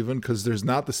in Cleveland because there's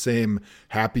not the same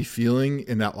happy feeling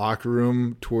in that locker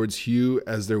room towards Hugh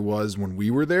as there was when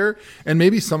we were there. And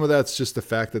maybe some of that's just the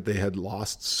fact that they had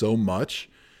lost so much.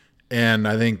 And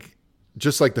I think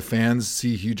just like the fans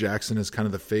see Hugh Jackson as kind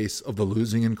of the face of the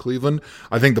losing in Cleveland,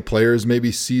 I think the players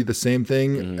maybe see the same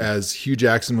thing as Hugh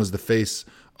Jackson was the face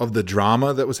of the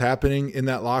drama that was happening in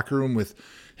that locker room with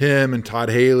him and Todd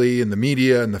Haley and the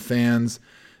media and the fans.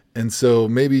 And so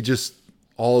maybe just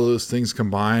all of those things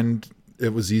combined,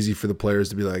 it was easy for the players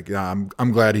to be like, yeah,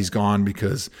 I'm glad he's gone,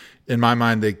 because in my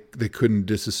mind, they couldn't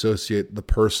disassociate the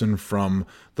person from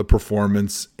the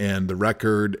performance and the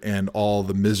record and all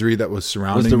the misery that was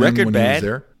surrounding him when he was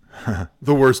there.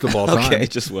 The worst of all time. Okay,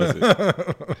 it just wasn't.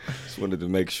 Just wanted to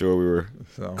make sure we were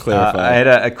clarified. I had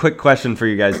a quick question for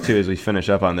you guys too as we finish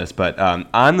up on this. But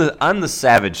on the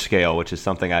Savage scale, which is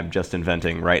something I'm just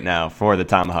inventing right now for the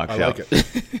Tomahawk Show, like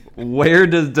it. Where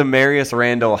does Demarius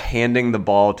Randall handing the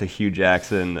ball to Hugh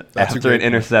Jackson after an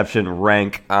interception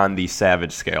rank on the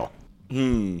Savage scale?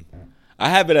 I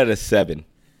have it at a 7.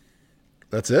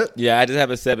 That's it? Yeah, I just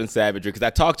have a 7 savagery because I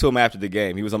talked to him after the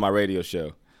game. He was on my radio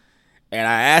show. And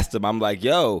I asked him, I'm like,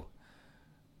 yo,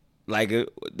 like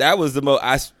that was the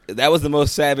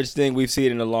most savage thing we've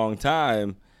seen in a long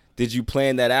time. Did you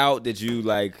plan that out? Did you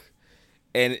like?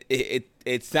 And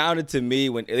it sounded to me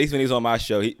at least when he was on my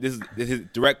show, his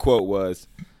direct quote was,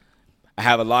 "I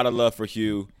have a lot of love for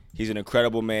Hugh. He's an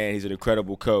incredible man. He's an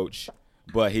incredible coach,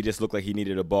 but he just looked like he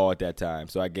needed a ball at that time,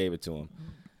 so I gave it to him."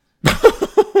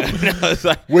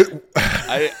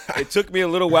 It took me a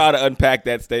little while to unpack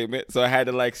that statement, so I had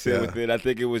to sit with it. I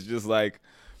think it was just like,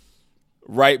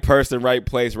 right person, right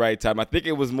place, right time. I think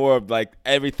it was more of like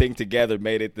everything together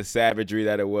made it the savagery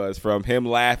that it was, from him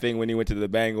laughing when he went to the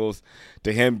Bengals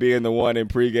to him being the one in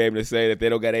pregame to say that they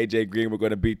don't got A.J. Green, we're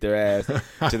going to beat their ass,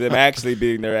 to them actually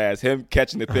beating their ass, him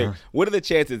catching the pick. What are the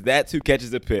chances that's who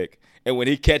catches the pick? And when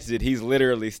he catches it, he's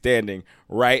literally standing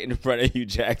right in front of Hugh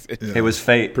Jackson. Yeah, it was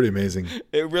fate. Pretty amazing.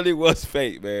 It really was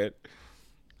fate, man.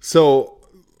 So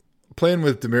playing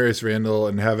with Damarious Randall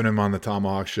and having him on the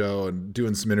Tomahawk Show and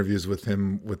doing some interviews with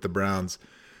him with the Browns,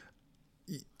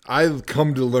 I've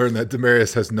come to learn that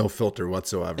Damarious has no filter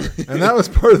whatsoever. And that was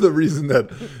part of the reason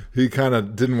that he kind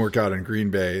of didn't work out in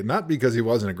Green Bay. Not because he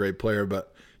wasn't a great player,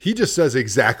 but he just says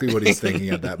exactly what he's thinking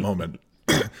at that moment.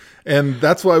 And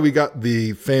that's why we got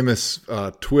the famous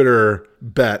Twitter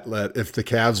bet that if the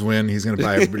Cavs win, he's going to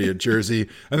buy everybody a jersey.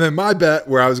 And then my bet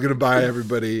where I was going to buy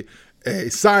everybody a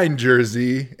signed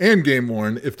jersey and game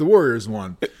worn if the Warriors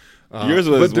won. Yours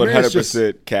was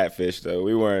 100% catfish, though.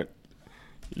 We weren't.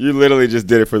 You literally just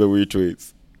did it for the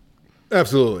retweets.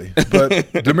 Absolutely. But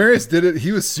Damarious did it.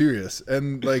 He was serious.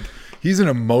 And, like, he's an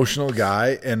emotional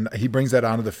guy, and he brings that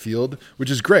onto the field, which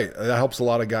is great. That helps a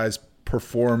lot of guys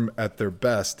perform at their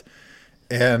best.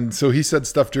 And so he said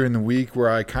stuff during the week where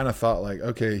I kind of thought, like,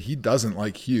 okay, he doesn't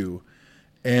like Hugh.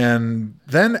 And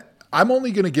then I'm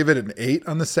only going to give it an 8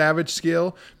 on the savage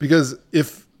scale, because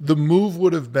if the move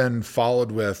would have been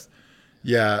followed with,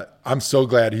 yeah, I'm so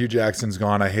glad Hugh Jackson's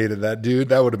gone, I hated that dude,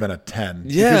 that would have been a 10.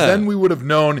 Yeah. Because then we would have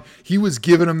known he was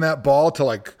giving him that ball to,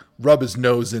 like, rub his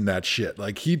nose in that shit.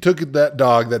 Like, he took that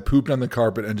dog that pooped on the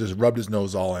carpet and just rubbed his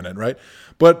nose all in it, right?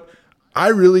 But I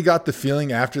really got the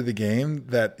feeling after the game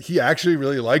that he actually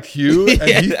really liked Hugh,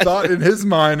 and he thought in his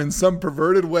mind in some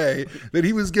perverted way that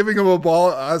he was giving him a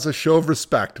ball as a show of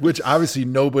respect, which obviously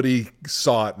nobody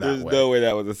saw it that way. There's no way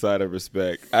that was a sign of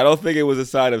respect. I don't think it was a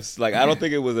sign of, like, I don't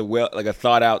think it was a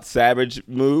thought out savage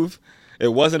move.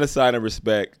 It wasn't a sign of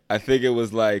respect. I think it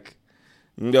was like,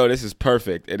 no, this is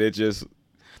perfect. And it just,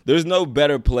 there's no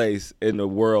better place in the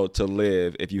world to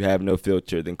live if you have no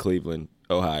filter than Cleveland,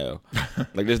 Ohio.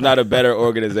 Like, there's not a better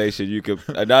organization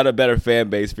not a better fan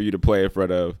base for you to play in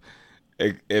front of,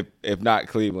 if not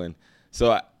Cleveland.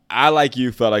 So I like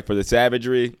you, felt like for the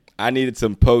savagery, I needed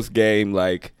some post game,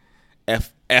 like,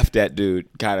 F that dude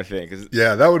kind of thing.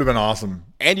 Yeah, that would have been awesome.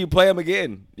 And you play him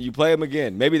again.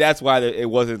 Maybe that's why it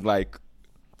wasn't like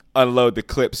unload the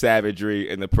clip savagery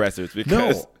in the pressers,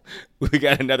 because we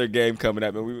got another game coming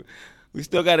up, and we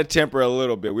still got to temper a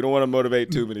little bit. We don't want to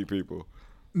motivate too many people.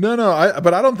 No,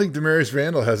 but I don't think Damarious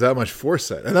Randall has that much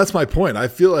foresight. And that's my point. I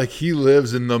feel like he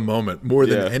lives in the moment more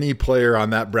than any player on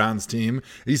that Browns team.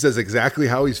 He says exactly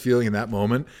how he's feeling in that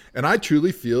moment. And I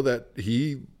truly feel that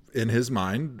he, in his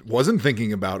mind, wasn't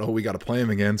thinking about, we got to play him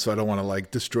again, so I don't want to,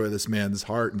 like, destroy this man's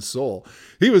heart and soul.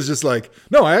 He was just like,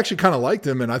 no, I actually kind of liked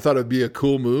him, and I thought it'd be a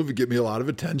cool move to get me a lot of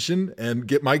attention and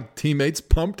get my teammates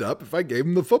pumped up if I gave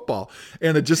him the football.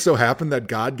 And it just so happened that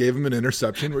God gave him an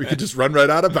interception where he could just run right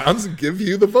out of bounds and give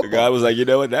you the football. God was like, you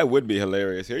know what? That would be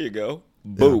hilarious. Here you go.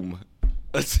 Boom.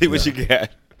 Let's see what you got.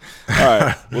 All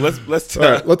right. Well, let's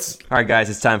All right, guys,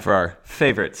 it's time for our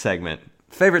favorite segment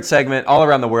all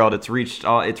around the world. It's reached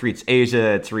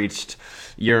Asia, it's reached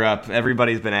Europe.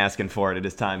 Everybody's been asking for it. It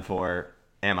is time for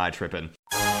Am I Trippin'?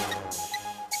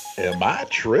 Am I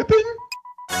tripping?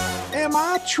 Am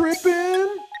I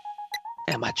tripping?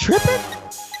 Am I tripping?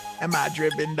 Am I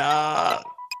tripping, dog?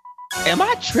 Am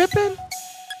I tripping?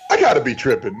 I gotta be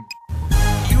tripping.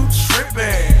 You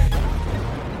tripping?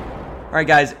 All right,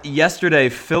 guys, yesterday,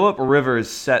 Phillip Rivers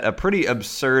set a pretty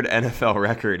absurd NFL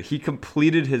record. He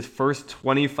completed his first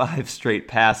 25 straight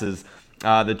passes.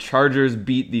 The Chargers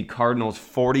beat the Cardinals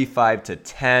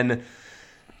 45-10.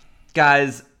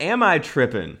 Guys, am I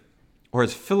tripping? Or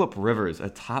is Phillip Rivers a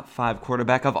top 5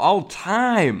 quarterback of all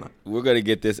time? We're going to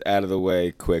get this out of the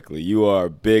way quickly. You are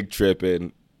big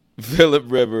tripping. Phillip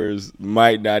Rivers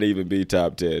might not even be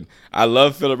top 10. I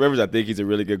love Phillip Rivers. I think he's a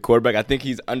really good quarterback. I think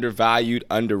he's undervalued,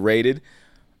 underrated.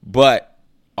 But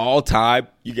all time,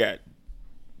 you got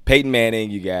Peyton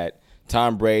Manning, you got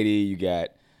Tom Brady, you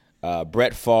got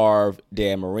Brett Favre,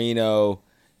 Dan Marino,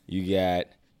 you got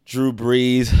Drew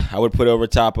Brees. I would put over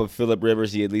top of Phillip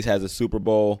Rivers. He at least has a Super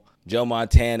Bowl. Joe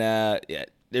Montana. Yeah,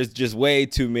 there's just way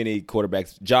too many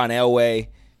quarterbacks. John Elway.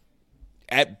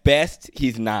 At best,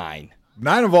 he's 9.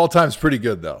 9 of all time is pretty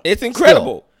good, though. It's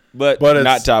incredible, but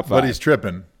not top 5. But he's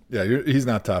tripping. Yeah, he's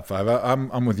not top 5.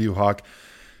 I'm with you, Hawk.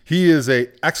 He is a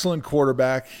excellent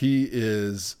quarterback. He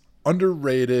is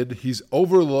underrated. He's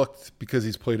overlooked because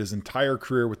he's played his entire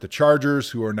career with the Chargers,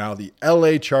 who are now the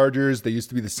LA Chargers. They used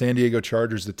to be the San Diego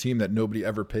Chargers, the team that nobody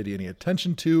ever paid any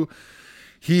attention to.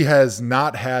 He has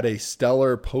not had a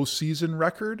stellar postseason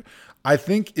record. I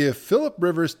think if Phillip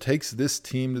Rivers takes this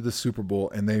team to the Super Bowl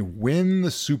and they win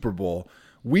the Super Bowl,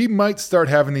 we might start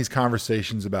having these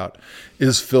conversations about,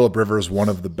 is Phillip Rivers one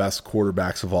of the best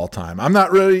quarterbacks of all time? I'm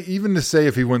not ready even to say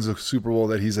if he wins the Super Bowl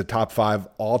that he's a top 5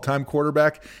 all-time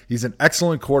quarterback. He's an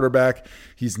excellent quarterback.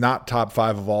 He's not top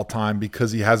 5 of all time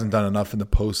because he hasn't done enough in the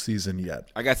postseason yet.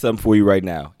 I got something for you right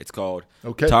now. It's called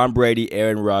Tom Brady,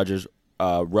 Aaron Rodgers,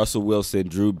 Russell Wilson,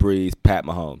 Drew Brees, Pat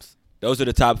Mahomes. Those are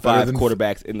the top 5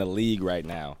 quarterbacks in the league right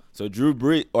now. So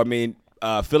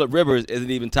Phillip Rivers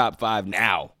isn't even top 5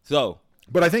 now.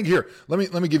 But I think here, let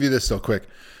me give you this so quick.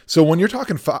 So when you're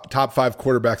talking top 5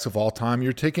 quarterbacks of all time,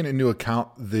 you're taking into account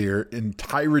their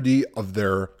entirety of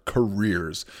their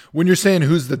careers. When you're saying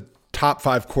who's the top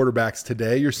 5 quarterbacks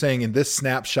today, you're saying in this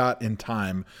snapshot in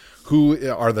time, who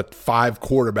are the 5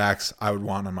 quarterbacks I would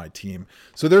want on my team.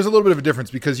 So there's a little bit of a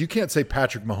difference because you can't say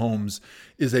Patrick Mahomes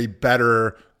is a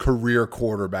better career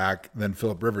quarterback than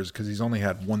Phillip Rivers because he's only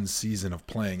had 1 season of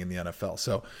playing in the NFL.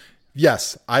 So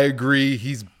yes, I agree.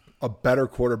 He's a better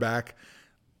quarterback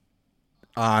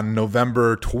on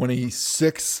November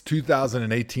 26,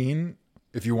 2018,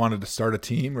 if you wanted to start a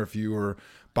team or if you were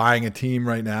buying a team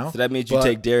right now. So that means you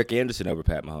take Derek Anderson over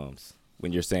Pat Mahomes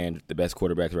when you're saying the best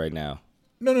quarterback right now.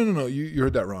 No. You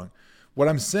heard that wrong. What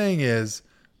I'm saying is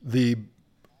the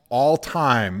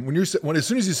all-time, as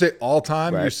soon as you say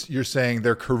all-time, right, you're saying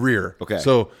their career. Okay.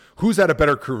 So who's had a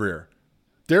better career?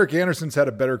 Derek Anderson's had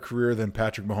a better career than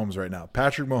Patrick Mahomes right now.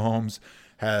 Patrick Mahomes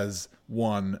has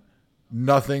won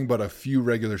nothing but a few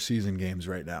regular season games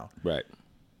right now. Right.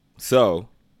 So,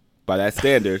 by that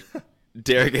standard,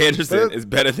 Derek Anderson is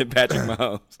better than Patrick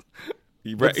Mahomes.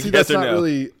 That's not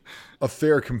really a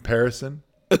fair comparison.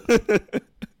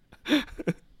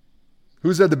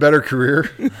 Who's had the better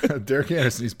career? Derek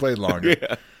Anderson. He's played longer.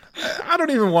 Yeah. I don't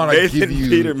even want to give you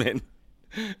Peterman.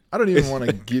 I don't even want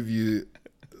to give you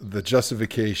the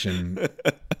justification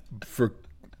for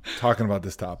talking about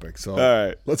this topic. So all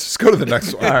right, let's just go to the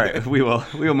next one. All right, we will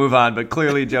move on. But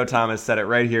clearly, Joe Thomas said it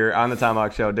right here on the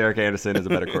Tomahawk Show. Derek Anderson is a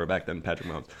better quarterback than Patrick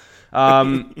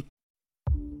Mahomes.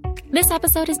 This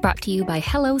episode is brought to you by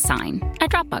HelloSign, a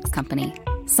Dropbox company.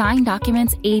 Sign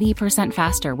documents 80%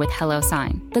 faster with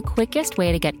HelloSign, the quickest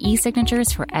way to get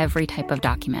e-signatures for every type of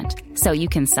document, so you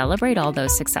can celebrate all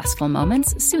those successful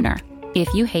moments sooner.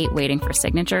 If you hate waiting for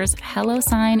signatures,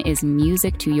 HelloSign is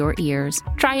music to your ears.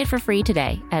 Try it for free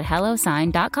today at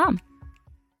HelloSign.com.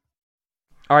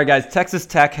 All right, guys, Texas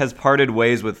Tech has parted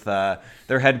ways with their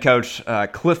head coach,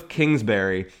 Cliff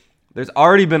Kingsbury. There's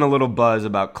already been a little buzz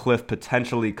about Cliff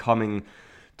potentially coming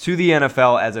to the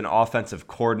NFL as an offensive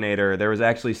coordinator. There was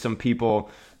actually some people,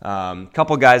 a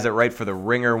couple guys that write for The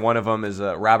Ringer. One of them is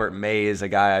Robert Mays, a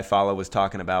guy I follow, was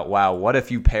talking about, wow, what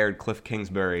if you paired Cliff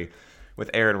Kingsbury with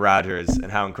Aaron Rodgers,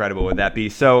 and how incredible would that be?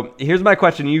 So here's my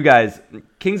question to you guys.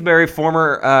 Kingsbury,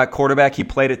 former quarterback, he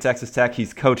played at Texas Tech.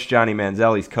 He's coached Johnny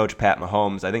Manziel. He's coached Pat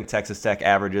Mahomes. I think Texas Tech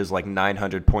averages like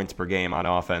 900 points per game on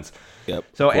offense. Yep.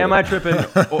 So am I tripping,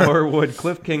 or would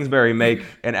Cliff Kingsbury make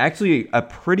actually a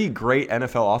pretty great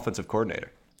NFL offensive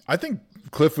coordinator? I think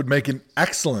Cliff would make an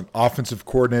excellent offensive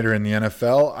coordinator in the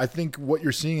NFL. I think what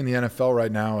you're seeing in the NFL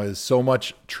right now is so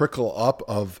much trickle up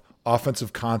of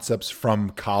offensive concepts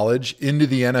from college into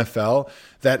the NFL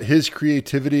that his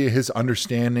creativity, his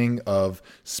understanding of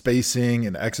spacing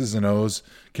and X's and O's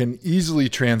can easily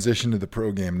transition to the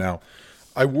pro game. Now,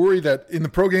 I worry that in the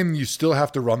pro game, you still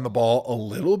have to run the ball a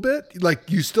little bit.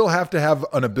 Like, you still have to have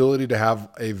an ability to have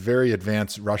a very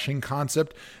advanced rushing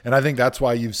concept. And I think that's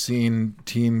why you've seen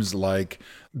teams like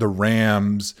the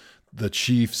Rams, the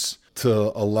Chiefs,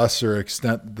 to a lesser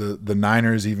extent, the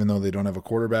Niners, even though they don't have a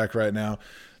quarterback right now,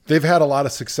 they've had a lot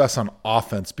of success on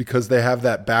offense because they have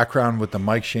that background with the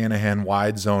Mike Shanahan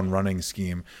wide zone running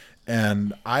scheme.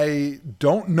 And I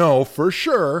don't know for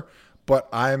sure, but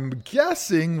I'm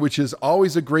guessing, which is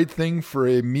always a great thing for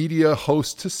a media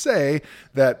host to say,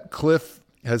 that Cliff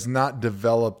has not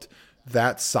developed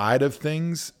that side of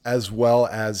things as well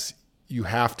as you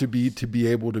have to be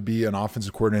able to be an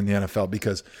offensive coordinator in the NFL.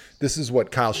 Because this is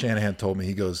what Kyle Shanahan told me.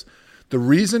 He goes, the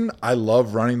reason I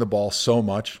love running the ball so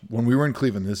much, when we were in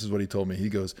Cleveland, this is what he told me. He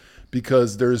goes,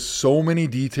 because there's so many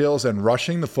details and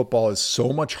rushing the football is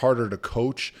so much harder to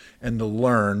coach and to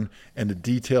learn and to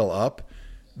detail up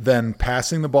than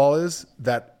passing the ball is,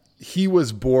 that he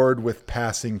was bored with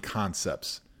passing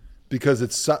concepts because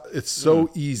it's so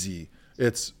easy.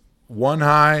 It's one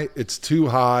high, it's two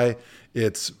high,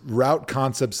 it's route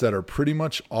concepts that are pretty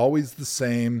much always the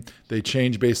same. They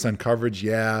change based on coverage,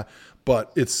 yeah,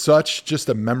 but it's such just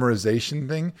a memorization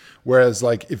thing. Whereas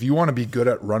like if you want to be good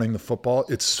at running the football,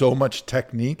 it's so much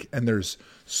technique and there's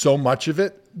so much of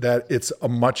it that it's a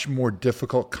much more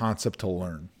difficult concept to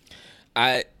learn.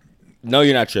 No,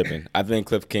 you're not tripping. I think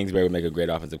Cliff Kingsbury would make a great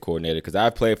offensive coordinator because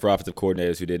I've played for offensive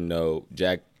coordinators who didn't know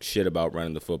jack shit about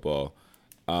running the football.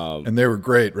 And they were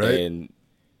great, right? And,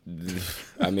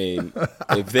 I mean,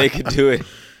 if they could do it,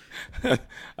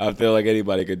 I feel like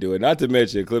anybody could do it. Not to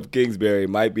mention, Cliff Kingsbury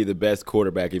might be the best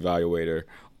quarterback evaluator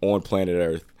on planet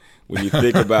Earth. When you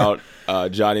think about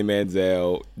Johnny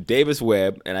Manziel, Davis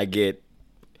Webb, and I get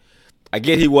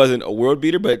he wasn't a world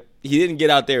beater, but he didn't get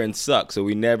out there and suck, so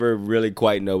we never really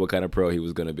quite know what kind of pro he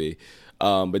was going to be.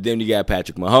 But then you got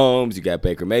Patrick Mahomes, you got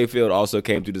Baker Mayfield, also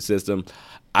came through the system.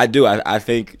 I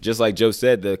think, just like Joe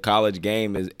said, the college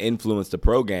game has influenced the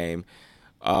pro game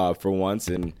for once,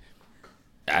 and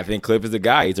I think Cliff is a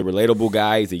guy. He's a relatable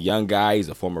guy. He's a young guy. He's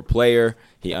a former player.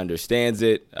 He understands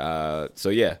it. So,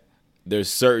 yeah, there's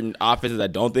certain offenses I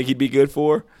don't think he'd be good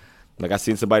for. Like, I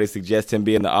seen somebody suggest him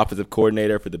being the offensive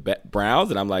coordinator for the Browns,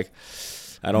 and I'm like,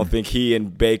 I don't think he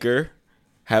and Baker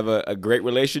have a great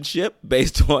relationship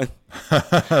based on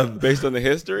the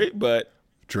history, but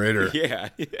traitor. Yeah,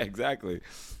 exactly.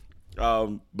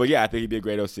 But yeah, I think he'd be a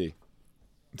great OC.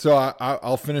 So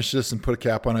I'll finish this and put a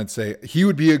cap on it and say he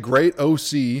would be a great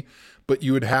OC, but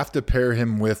you would have to pair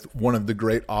him with one of the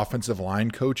great offensive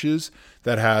line coaches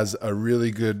that has a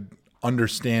really good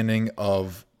understanding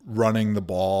of running the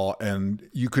ball, and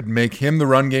you could make him the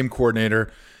run game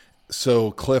coordinator.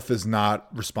 So Cliff is not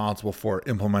responsible for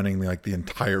implementing like the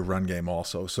entire run game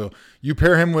also. So you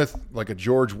pair him with like a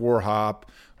George Warhop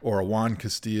or a Juan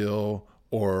Castillo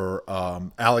or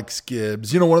Alex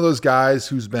Gibbs, one of those guys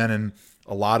who's been in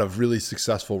a lot of really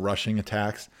successful rushing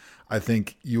attacks. I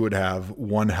think you would have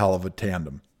one hell of a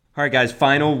tandem. All right, guys,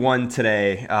 final one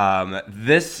today.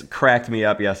 This cracked me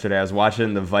up yesterday. I was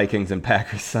watching the Vikings and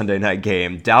Packers Sunday night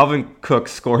game. Dalvin Cook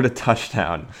scored a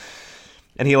touchdown.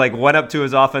 And he went up to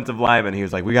his offensive lineman. He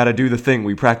was like, "We got to do the thing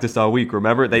we practiced all week."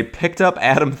 Remember? They picked up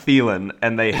Adam Thielen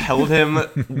and they held him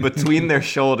between their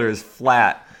shoulders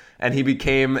flat, and he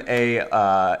became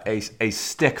a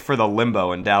stick for the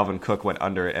limbo. And Dalvin Cook went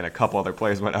under it, and a couple other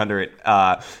players went under it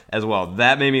as well.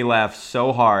 That made me laugh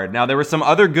so hard. Now there were some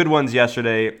other good ones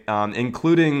yesterday,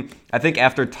 including I think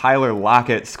after Tyler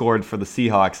Lockett scored for the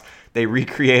Seahawks, they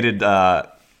recreated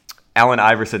Allen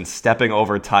Iverson stepping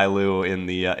over Ty Lue in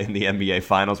the NBA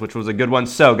Finals, which was a good one.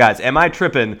 So, guys, am I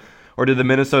tripping, or did the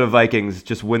Minnesota Vikings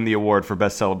just win the award for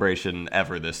best celebration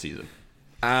ever this season?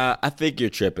 I think you're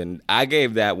tripping. I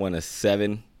gave that one a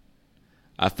 7.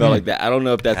 I felt like that. I don't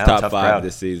know if that's top 5 crowd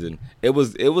this season. It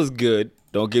was good.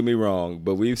 Don't get me wrong,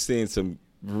 but we've seen some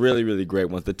really, really great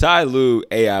ones. The Ty Lue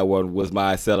AI one was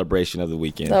my celebration of the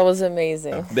weekend. That was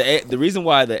amazing. The reason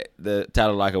why the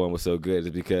Tyler Lockett one was so good is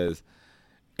because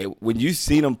when you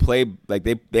seen them play, like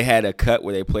they had a cut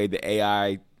where they played the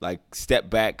AI like step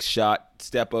back shot,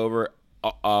 step over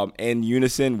in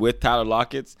unison with Tyler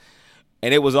Lockett's,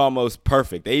 and it was almost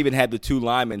perfect. They even had the two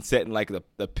linemen setting like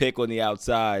the pick on the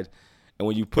outside, and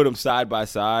when you put them side by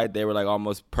side, they were like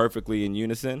almost perfectly in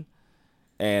unison.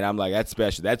 And I'm like, that's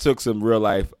special. That took some real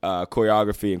life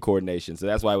choreography and coordination. So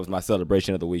that's why it was my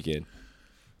celebration of the weekend.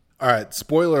 All right,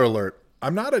 spoiler alert.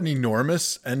 I'm not an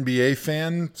enormous NBA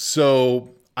fan,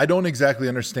 so I don't exactly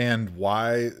understand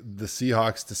why the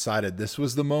Seahawks decided this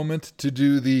was the moment to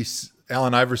do the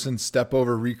Allen Iverson step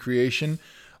over recreation.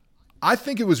 I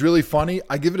think it was really funny.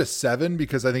 I give it a 7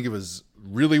 because I think it was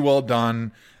really well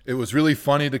done. It was really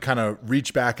funny to kind of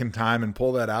reach back in time and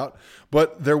pull that out.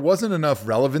 But there wasn't enough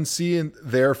relevancy in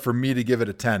there for me to give it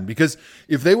a 10. Because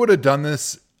if they would have done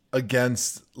this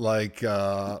against like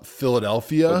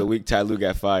Philadelphia. Or the week Ty Lue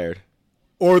got fired.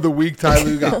 Or the week Ty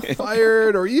Lue got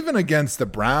fired. Or even against the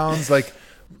Browns. Like,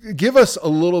 give us a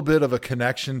little bit of a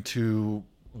connection to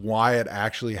why it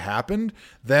actually happened.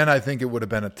 Then I think it would have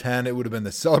been a 10. It would have been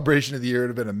the celebration of the year. It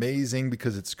would have been amazing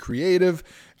because it's creative.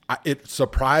 It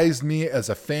surprised me as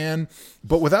a fan,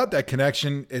 but without that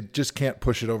connection, it just can't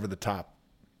push it over the top.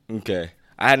 Okay.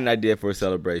 I had an idea for a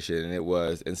celebration, and it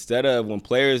was instead of when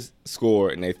players score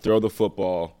and they throw the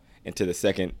football into the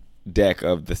second deck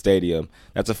of the stadium,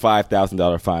 that's a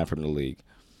 $5,000 fine from the league.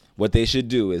 What they should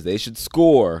do is they should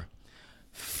score,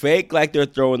 fake like they're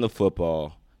throwing the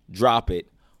football, drop it,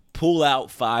 pull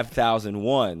out 5,000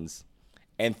 ones,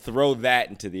 and throw that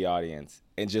into the audience.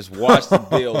 And just watch the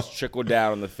bills trickle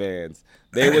down on the fans.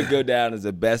 They would go down as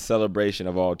the best celebration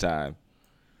of all time.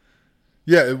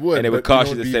 Yeah, it would. And it would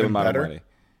cost you the same amount of money.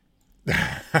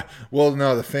 Well,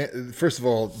 no. First of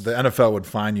all, the NFL would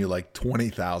fine you like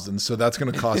 $20,000, so that's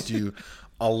going to cost you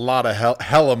a lot of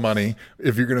hella money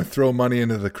if you're going to throw money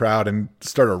into the crowd and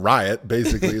start a riot,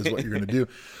 basically, is what you're going to do.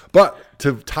 But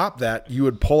to top that, you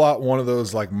would pull out one of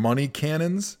those like money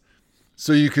cannons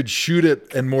so you could shoot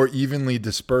it and more evenly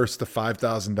disperse the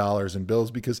 $5,000 in bills.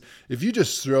 Because if you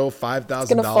just throw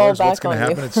 $5,000, what's going to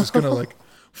happen? It's just going to like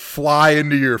fly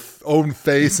into your own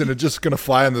face, and it's just going to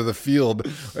fly into the field.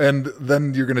 And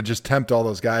then you're going to just tempt all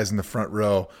those guys in the front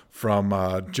row from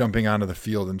jumping onto the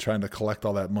field and trying to collect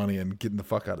all that money and getting the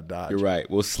fuck out of Dodge. You're right.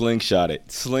 We'll slingshot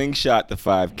it. Slingshot the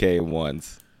 5K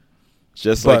ones.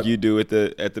 Just like you do at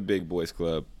the Big Boys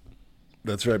Club.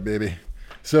 That's right, baby.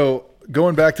 So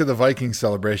going back to the Vikings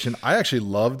celebration, I actually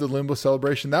loved the Limbo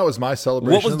celebration. That was my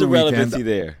celebration. What was the relevancy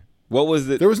there? What was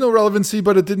it? There was no relevancy,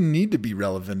 but it didn't need to be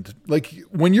relevant. Like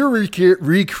when you're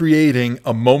recreating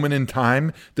a moment in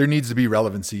time, there needs to be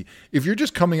relevancy. If you're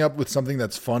just coming up with something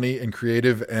that's funny and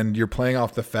creative and you're playing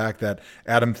off the fact that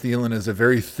Adam Thielen is a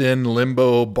very thin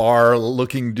Limbo bar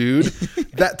looking dude,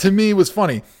 that to me was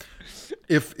funny.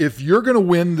 If you're going to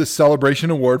win the celebration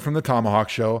award from the Tomahawk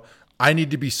Show, I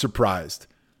need to be surprised.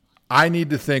 I need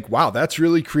to think, wow, that's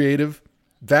really creative.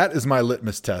 That is my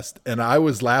litmus test. And I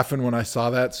was laughing when I saw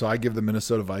that, so I give the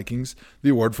Minnesota Vikings the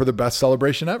award for the best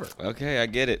celebration ever. Okay, I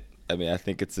get it. I mean, I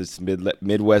think it's this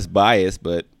Midwest bias,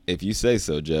 but if you say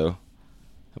so, Joe.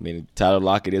 I mean, Tyler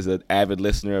Lockett is an avid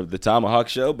listener of the Tomahawk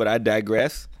Show, but I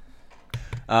digress.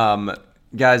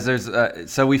 Guys,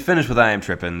 so we finished with I Am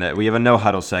Trippin'. We have a no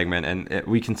huddle segment, and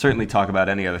we can certainly talk about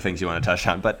any other things you want to touch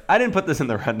on. But I didn't put this in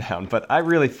the rundown, but I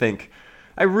really think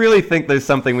there's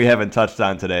something we haven't touched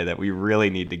on today that we really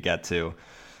need to get to.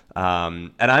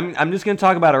 And I'm just going to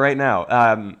talk about it right now.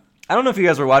 I don't know if you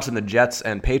guys were watching the Jets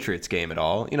and Patriots game at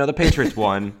all. You know, the Patriots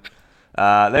won.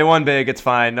 They won big. It's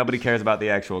fine. Nobody cares about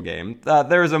the actual game.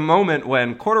 There was a moment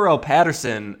when Cordarrelle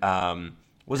Patterson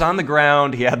was on the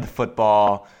ground. He had the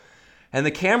football. And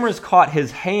the cameras caught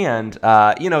his hand,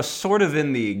 sort of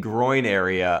in the groin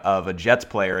area of a Jets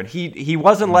player. And he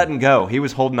wasn't letting go. He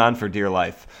was holding on for dear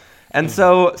life. And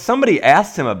so somebody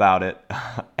asked him about it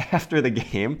after the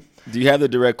game. Do you have the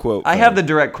direct quote? I have the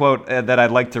direct quote that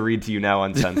I'd like to read to you now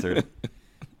uncensored.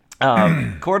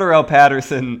 Cordarrelle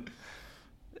Patterson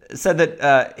said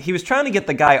that he was trying to get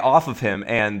the guy off of him.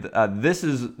 And this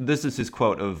is his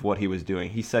quote of what he was doing.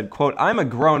 He said, quote, "I'm a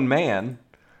grown man.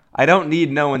 I don't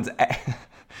need no one's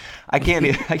I can't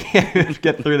even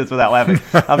get through this without laughing.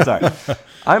 I'm sorry.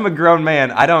 I'm a grown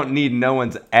man. I don't need no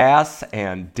one's ass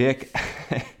and dick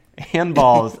and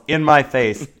balls in my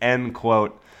face." End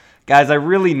quote. Guys, I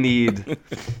really need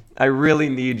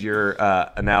your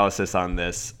analysis on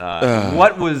this.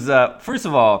 What was first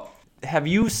of all, have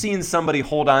you seen somebody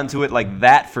hold on to it like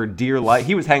that for dear life?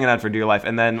 He was hanging on for dear life.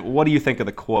 And then what do you think of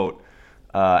the quote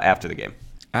after the game?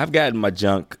 I've gotten my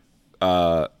junk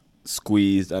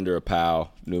squeezed under a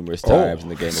pile numerous times in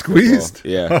the game of squeezed?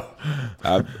 Football.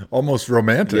 Yeah. Almost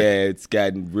romantic. Yeah, it's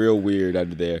gotten real weird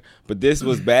under there. But this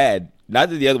was bad. Not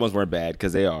that the other ones weren't bad,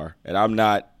 because they are. And I'm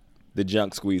not the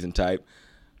junk squeezing type.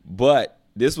 But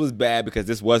this was bad because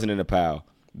this wasn't in a pile.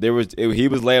 He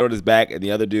was laying on his back, and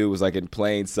the other dude was like in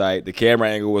plain sight. The camera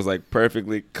angle was like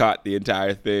perfectly caught the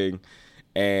entire thing.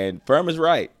 And Firm is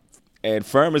right. And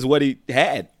Firm is what he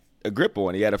had a grip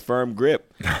on. He had a firm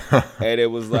grip. And it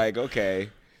was like, okay,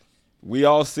 we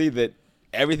all see that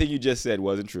everything you just said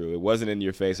wasn't true. It wasn't in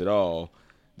your face at all.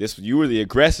 You were the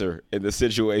aggressor in the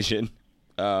situation.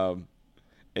 And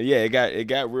yeah, it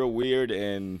got real weird,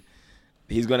 and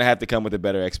he's going to have to come with a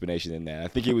better explanation than that. I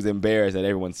think he was embarrassed that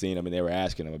everyone's seen him and they were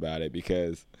asking him about it,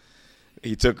 because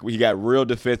he got real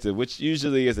defensive, which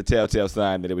usually is a telltale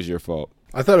sign that it was your fault.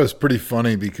 I thought it was pretty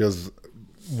funny because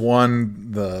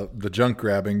one, the junk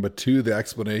grabbing, but two, the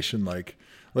explanation, like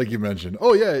you mentioned.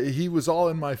 Oh yeah, he was all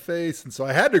in my face, and so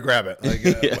I had to grab it. Like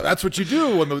Yeah. well, that's what you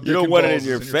do when the You don't want it in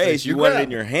your balls is face. You want it grab.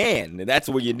 in your hand, and that's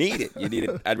where you need it. You need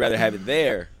it. I'd rather have it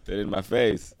there than in my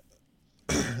face.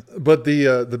 But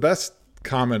the best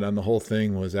comment on the whole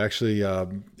thing was actually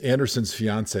Anderson's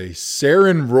fiance,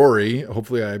 Saren Rory.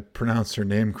 Hopefully I pronounced her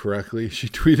name correctly. She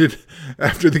tweeted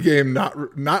after the game,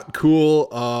 not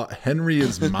cool, Henry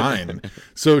is mine.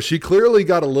 So she clearly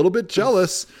got a little bit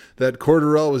jealous that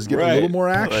Cordarrelle was getting a little more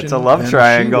action. It's a love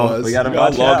triangle. We got to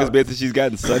watch long out. as been since she's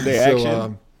gotten Sunday action.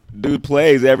 So, Dude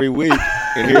plays every week.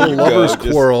 And here you lovers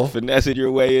go, quarrel. just finessing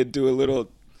your way into a little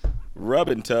rub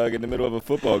and tug in the middle of a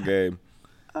football game.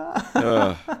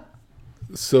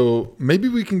 So maybe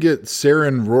we can get Sarah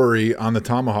and Rory on the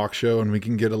Tomahawk Show, and we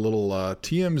can get a little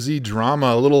TMZ drama,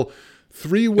 a little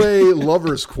three-way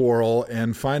lovers quarrel,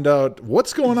 and find out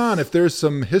what's going on, if there's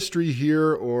some history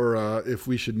here, or if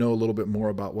we should know a little bit more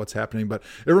about what's happening. But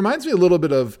it reminds me a little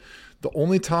bit of The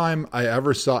only time I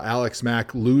ever saw Alex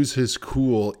Mack lose his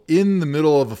cool in the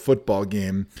middle of a football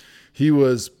game, he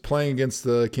was playing against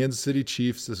the Kansas City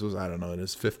Chiefs. This was, I don't know, in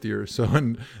his fifth year or so.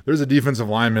 And there's a defensive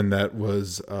lineman that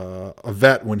was a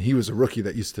vet when he was a rookie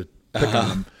that used to pick on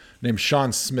him, named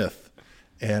Sean Smith.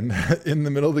 And in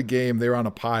the middle of the game, they were on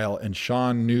a pile, and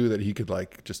Sean knew that he could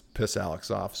like just piss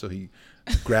Alex off. So he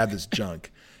grabbed his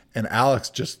junk, and Alex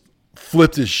just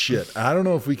flipped his shit. I don't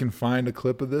know if we can find a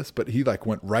clip of this, but he like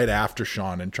went right after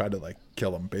Sean and tried to like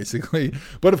kill him basically.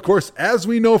 But of course, as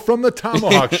we know from the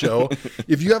Tomahawk Show,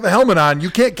 if you have a helmet on, you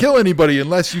can't kill anybody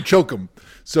unless you choke them.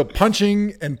 So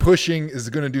punching and pushing is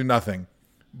going to do nothing.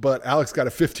 But Alex got a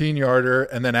 15-yarder,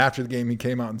 and then after the game, he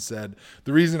came out and said,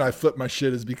 the reason I flipped my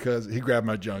shit is because he grabbed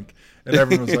my junk. And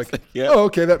everyone was like, oh,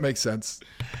 okay, that makes sense.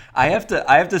 I have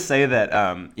to say that,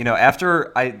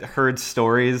 after I heard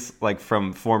stories like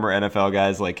from former NFL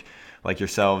guys like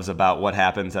yourselves about what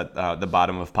happens at the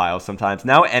bottom of piles sometimes,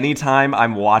 now anytime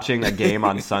I'm watching a game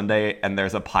on Sunday and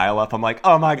there's a pile up, I'm like,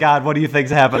 oh my God, what do you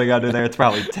think's happening under there? It's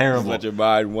probably terrible. Let your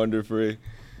mind wander free.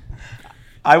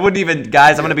 I wouldn't even,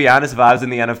 guys, I'm going to be honest, if I was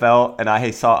in the NFL and I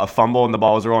saw a fumble and the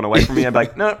ball was rolling away from me, I'd be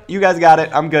like, no, you guys got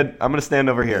it. I'm good. I'm going to stand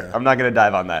over here. I'm not going to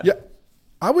dive on that. Yeah.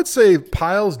 I would say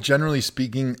piles, generally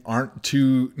speaking, aren't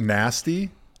too nasty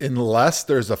unless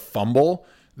there's a fumble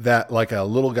that like a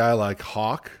little guy like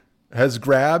Hawk has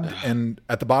grabbed, and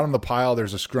at the bottom of the pile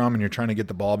there's a scrum and you're trying to get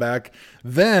the ball back.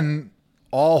 Then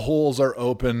all holes are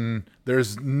open.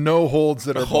 There's no holds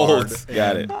that are barred.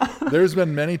 Got it. There's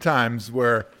been many times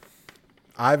where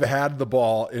I've had the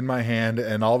ball in my hand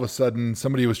and all of a sudden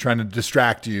somebody was trying to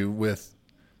distract you with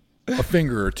a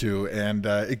finger or two, and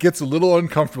it gets a little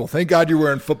uncomfortable. Thank God you're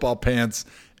wearing football pants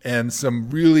and some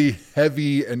really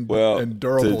heavy and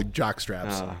durable jock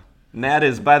straps.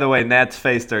 By the way, Nat's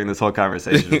face during this whole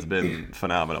conversation has been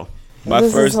phenomenal.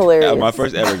 This is hilarious. My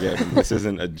first ever game. This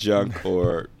isn't a junk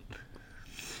or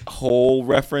hole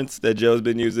reference that Joe's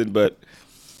been using, but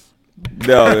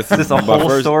no, this is a my whole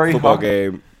first story? football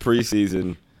game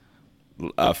preseason.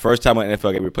 First time on an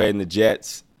NFL game. We played in the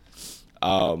Jets,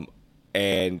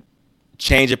 and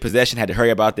change of possession. Had to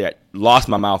hurry up out there. Lost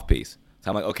my mouthpiece.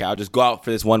 So I'm like, okay, I'll just go out for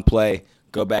this one play,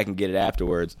 go back and get it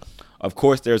afterwards. Of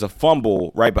course, there's a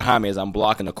fumble right behind me as I'm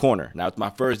blocking the corner. Now, it's my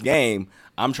first game.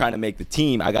 I'm trying to make the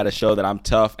team. I got to show that I'm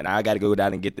tough, and I got to go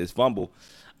down and get this fumble.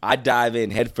 I dive in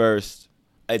head first.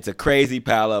 It's a crazy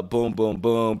pile up. Boom, boom,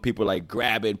 boom. People like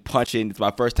grabbing, punching. It's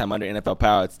my first time under NFL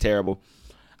power. It's terrible.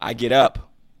 I get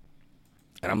up,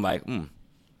 and I'm like, my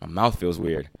mouth feels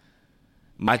weird.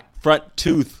 My front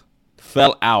tooth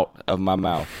fell out of my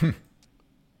mouth.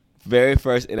 Very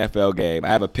first NFL game. I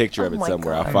have a picture of it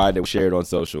somewhere. God. I'll find it, share it on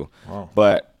social. Wow.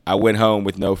 But I went home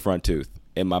with no front tooth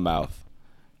in my mouth.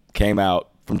 Came out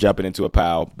from jumping into a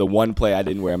pile. The one play I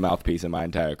didn't wear a mouthpiece in my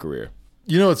entire career.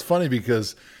 You know, it's funny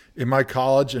because in my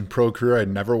college and pro career, I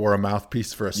never wore a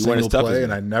mouthpiece for a single play,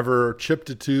 and I never chipped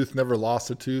a tooth, never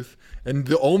lost a tooth. And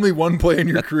the only one play in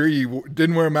your career you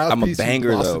didn't wear a mouthpiece. I'm a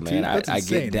banger, though, man. I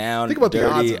get down Think about dirty.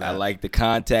 the odds of that. I like the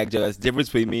contact. That's the difference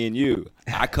between me and you.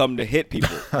 I come to hit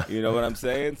people. You know what I'm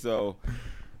saying? So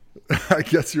I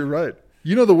guess you're right.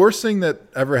 You know, the worst thing that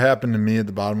ever happened to me at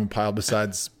the bottom of the pile,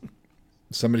 besides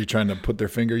somebody trying to put their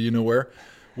finger you know where,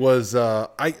 was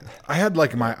I had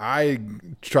like my eye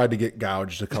tried to get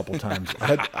gouged a couple times.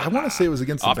 I want to say it was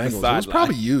against the Off the Bengals. It was sideline.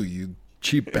 probably you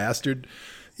cheap bastard.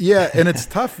 Yeah, and it's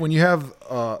tough when you have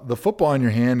the football in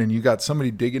your hand and you got somebody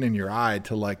digging in your eye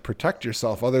to like protect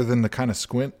yourself, other than to kind of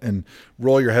squint and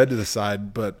roll your head to the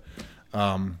side. But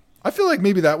I feel like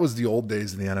maybe that was the old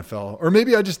days of the NFL, or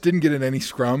maybe I just didn't get in any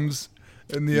scrums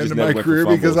in the end of my career,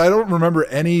 because I don't remember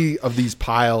any of these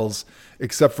piles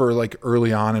except for like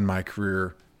early on in my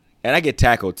career. And I get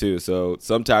tackled too, so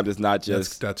sometimes it's not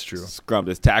just that's true. Scrum.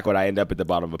 It's tackled. I end up at the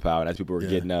bottom of a pile, and as people were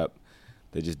getting up,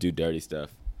 they just do dirty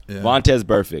stuff. Yeah. Vontez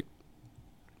Burfict,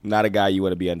 not a guy you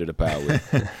want to be under the pile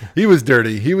with. He was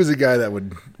dirty. He was a guy that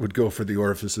would go for the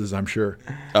orifices, I'm sure.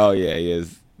 Oh yeah, he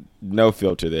is. No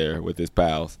filter there with his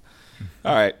pals.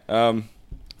 All right, I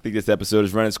think this episode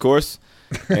has run its course,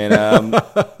 and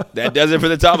that does it for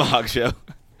the Tomahawk Show.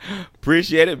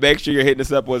 Appreciate it. Make sure you're hitting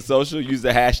us up on social. Use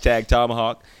the hashtag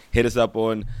Tomahawk. Hit us up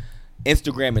on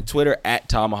Instagram and Twitter at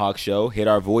Tomahawk Show. Hit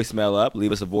our voicemail up.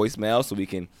 Leave us a voicemail so we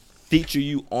can feature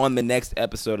you on the next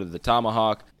episode of the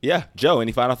Tomahawk. Yeah, Joe,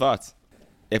 any final thoughts?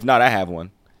 If not, I have one.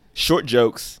 Short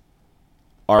jokes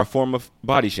are a form of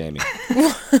body shaming.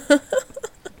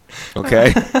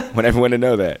 Okay? Want everyone to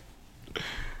know that.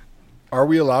 Are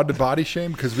we allowed to body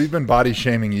shame? Because we've been body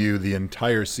shaming you the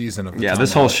entire season of the Yeah,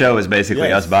 this whole show is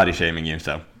basically us body shaming you.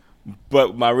 So,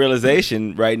 But my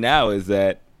realization right now is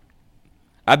that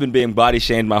I've been being body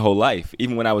shamed my whole life,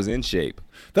 even when I was in shape.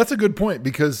 That's a good point,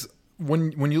 because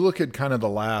when you look at kind of the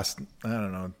last,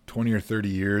 20 or 30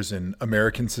 years in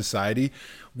American society,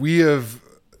 we have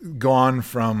gone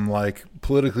from like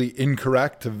politically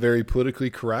incorrect to very politically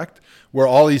correct, where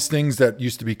all these things that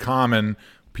used to be common,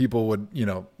 people would,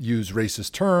 use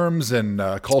racist terms and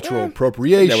cultural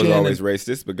appropriation. That was always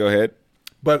racist, but go ahead.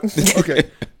 But okay,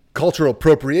 cultural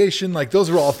appropriation, like those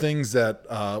are all things that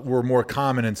were more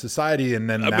common in society, and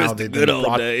then now they've been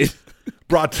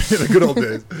brought to the good old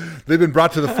days. They've been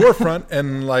brought to the forefront,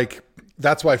 and like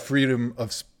that's why freedom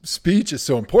of speech is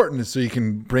so important, is so you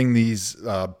can bring these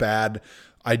bad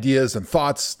ideas and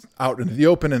thoughts out into the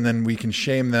open, and then we can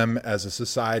shame them as a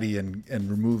society and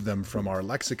remove them from our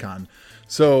lexicon.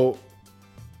 So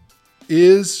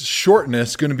is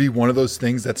shortness going to be one of those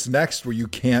things that's next, where you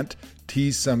can't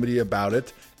tease somebody about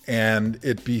it and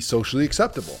it be socially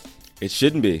acceptable? It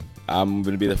shouldn't be. I'm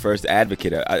going to be the first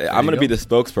advocate. I'm going to be the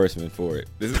spokesperson for it.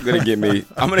 This is going to get me,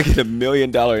 I'm going to get $1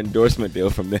 million endorsement deal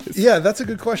from this. Yeah, that's a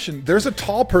good question. There's a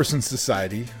tall person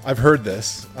society. I've heard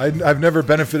this. I've never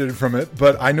benefited from it,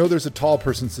 but I know there's a tall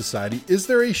person society. Is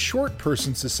there a short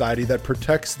person society that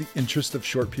protects the interest of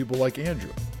short people like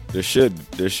Andrew? There should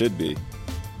be.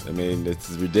 I mean,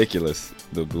 it's ridiculous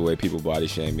the way people body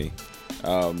shame me.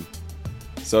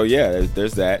 So yeah,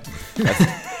 there's that.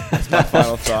 That's my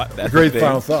final thought. That's a great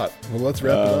final thought. Well, let's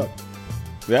wrap it up.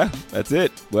 Yeah, that's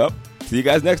it. Well, see you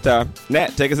guys next time.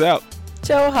 Nat, take us out.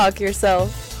 Joe, hawk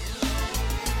yourself.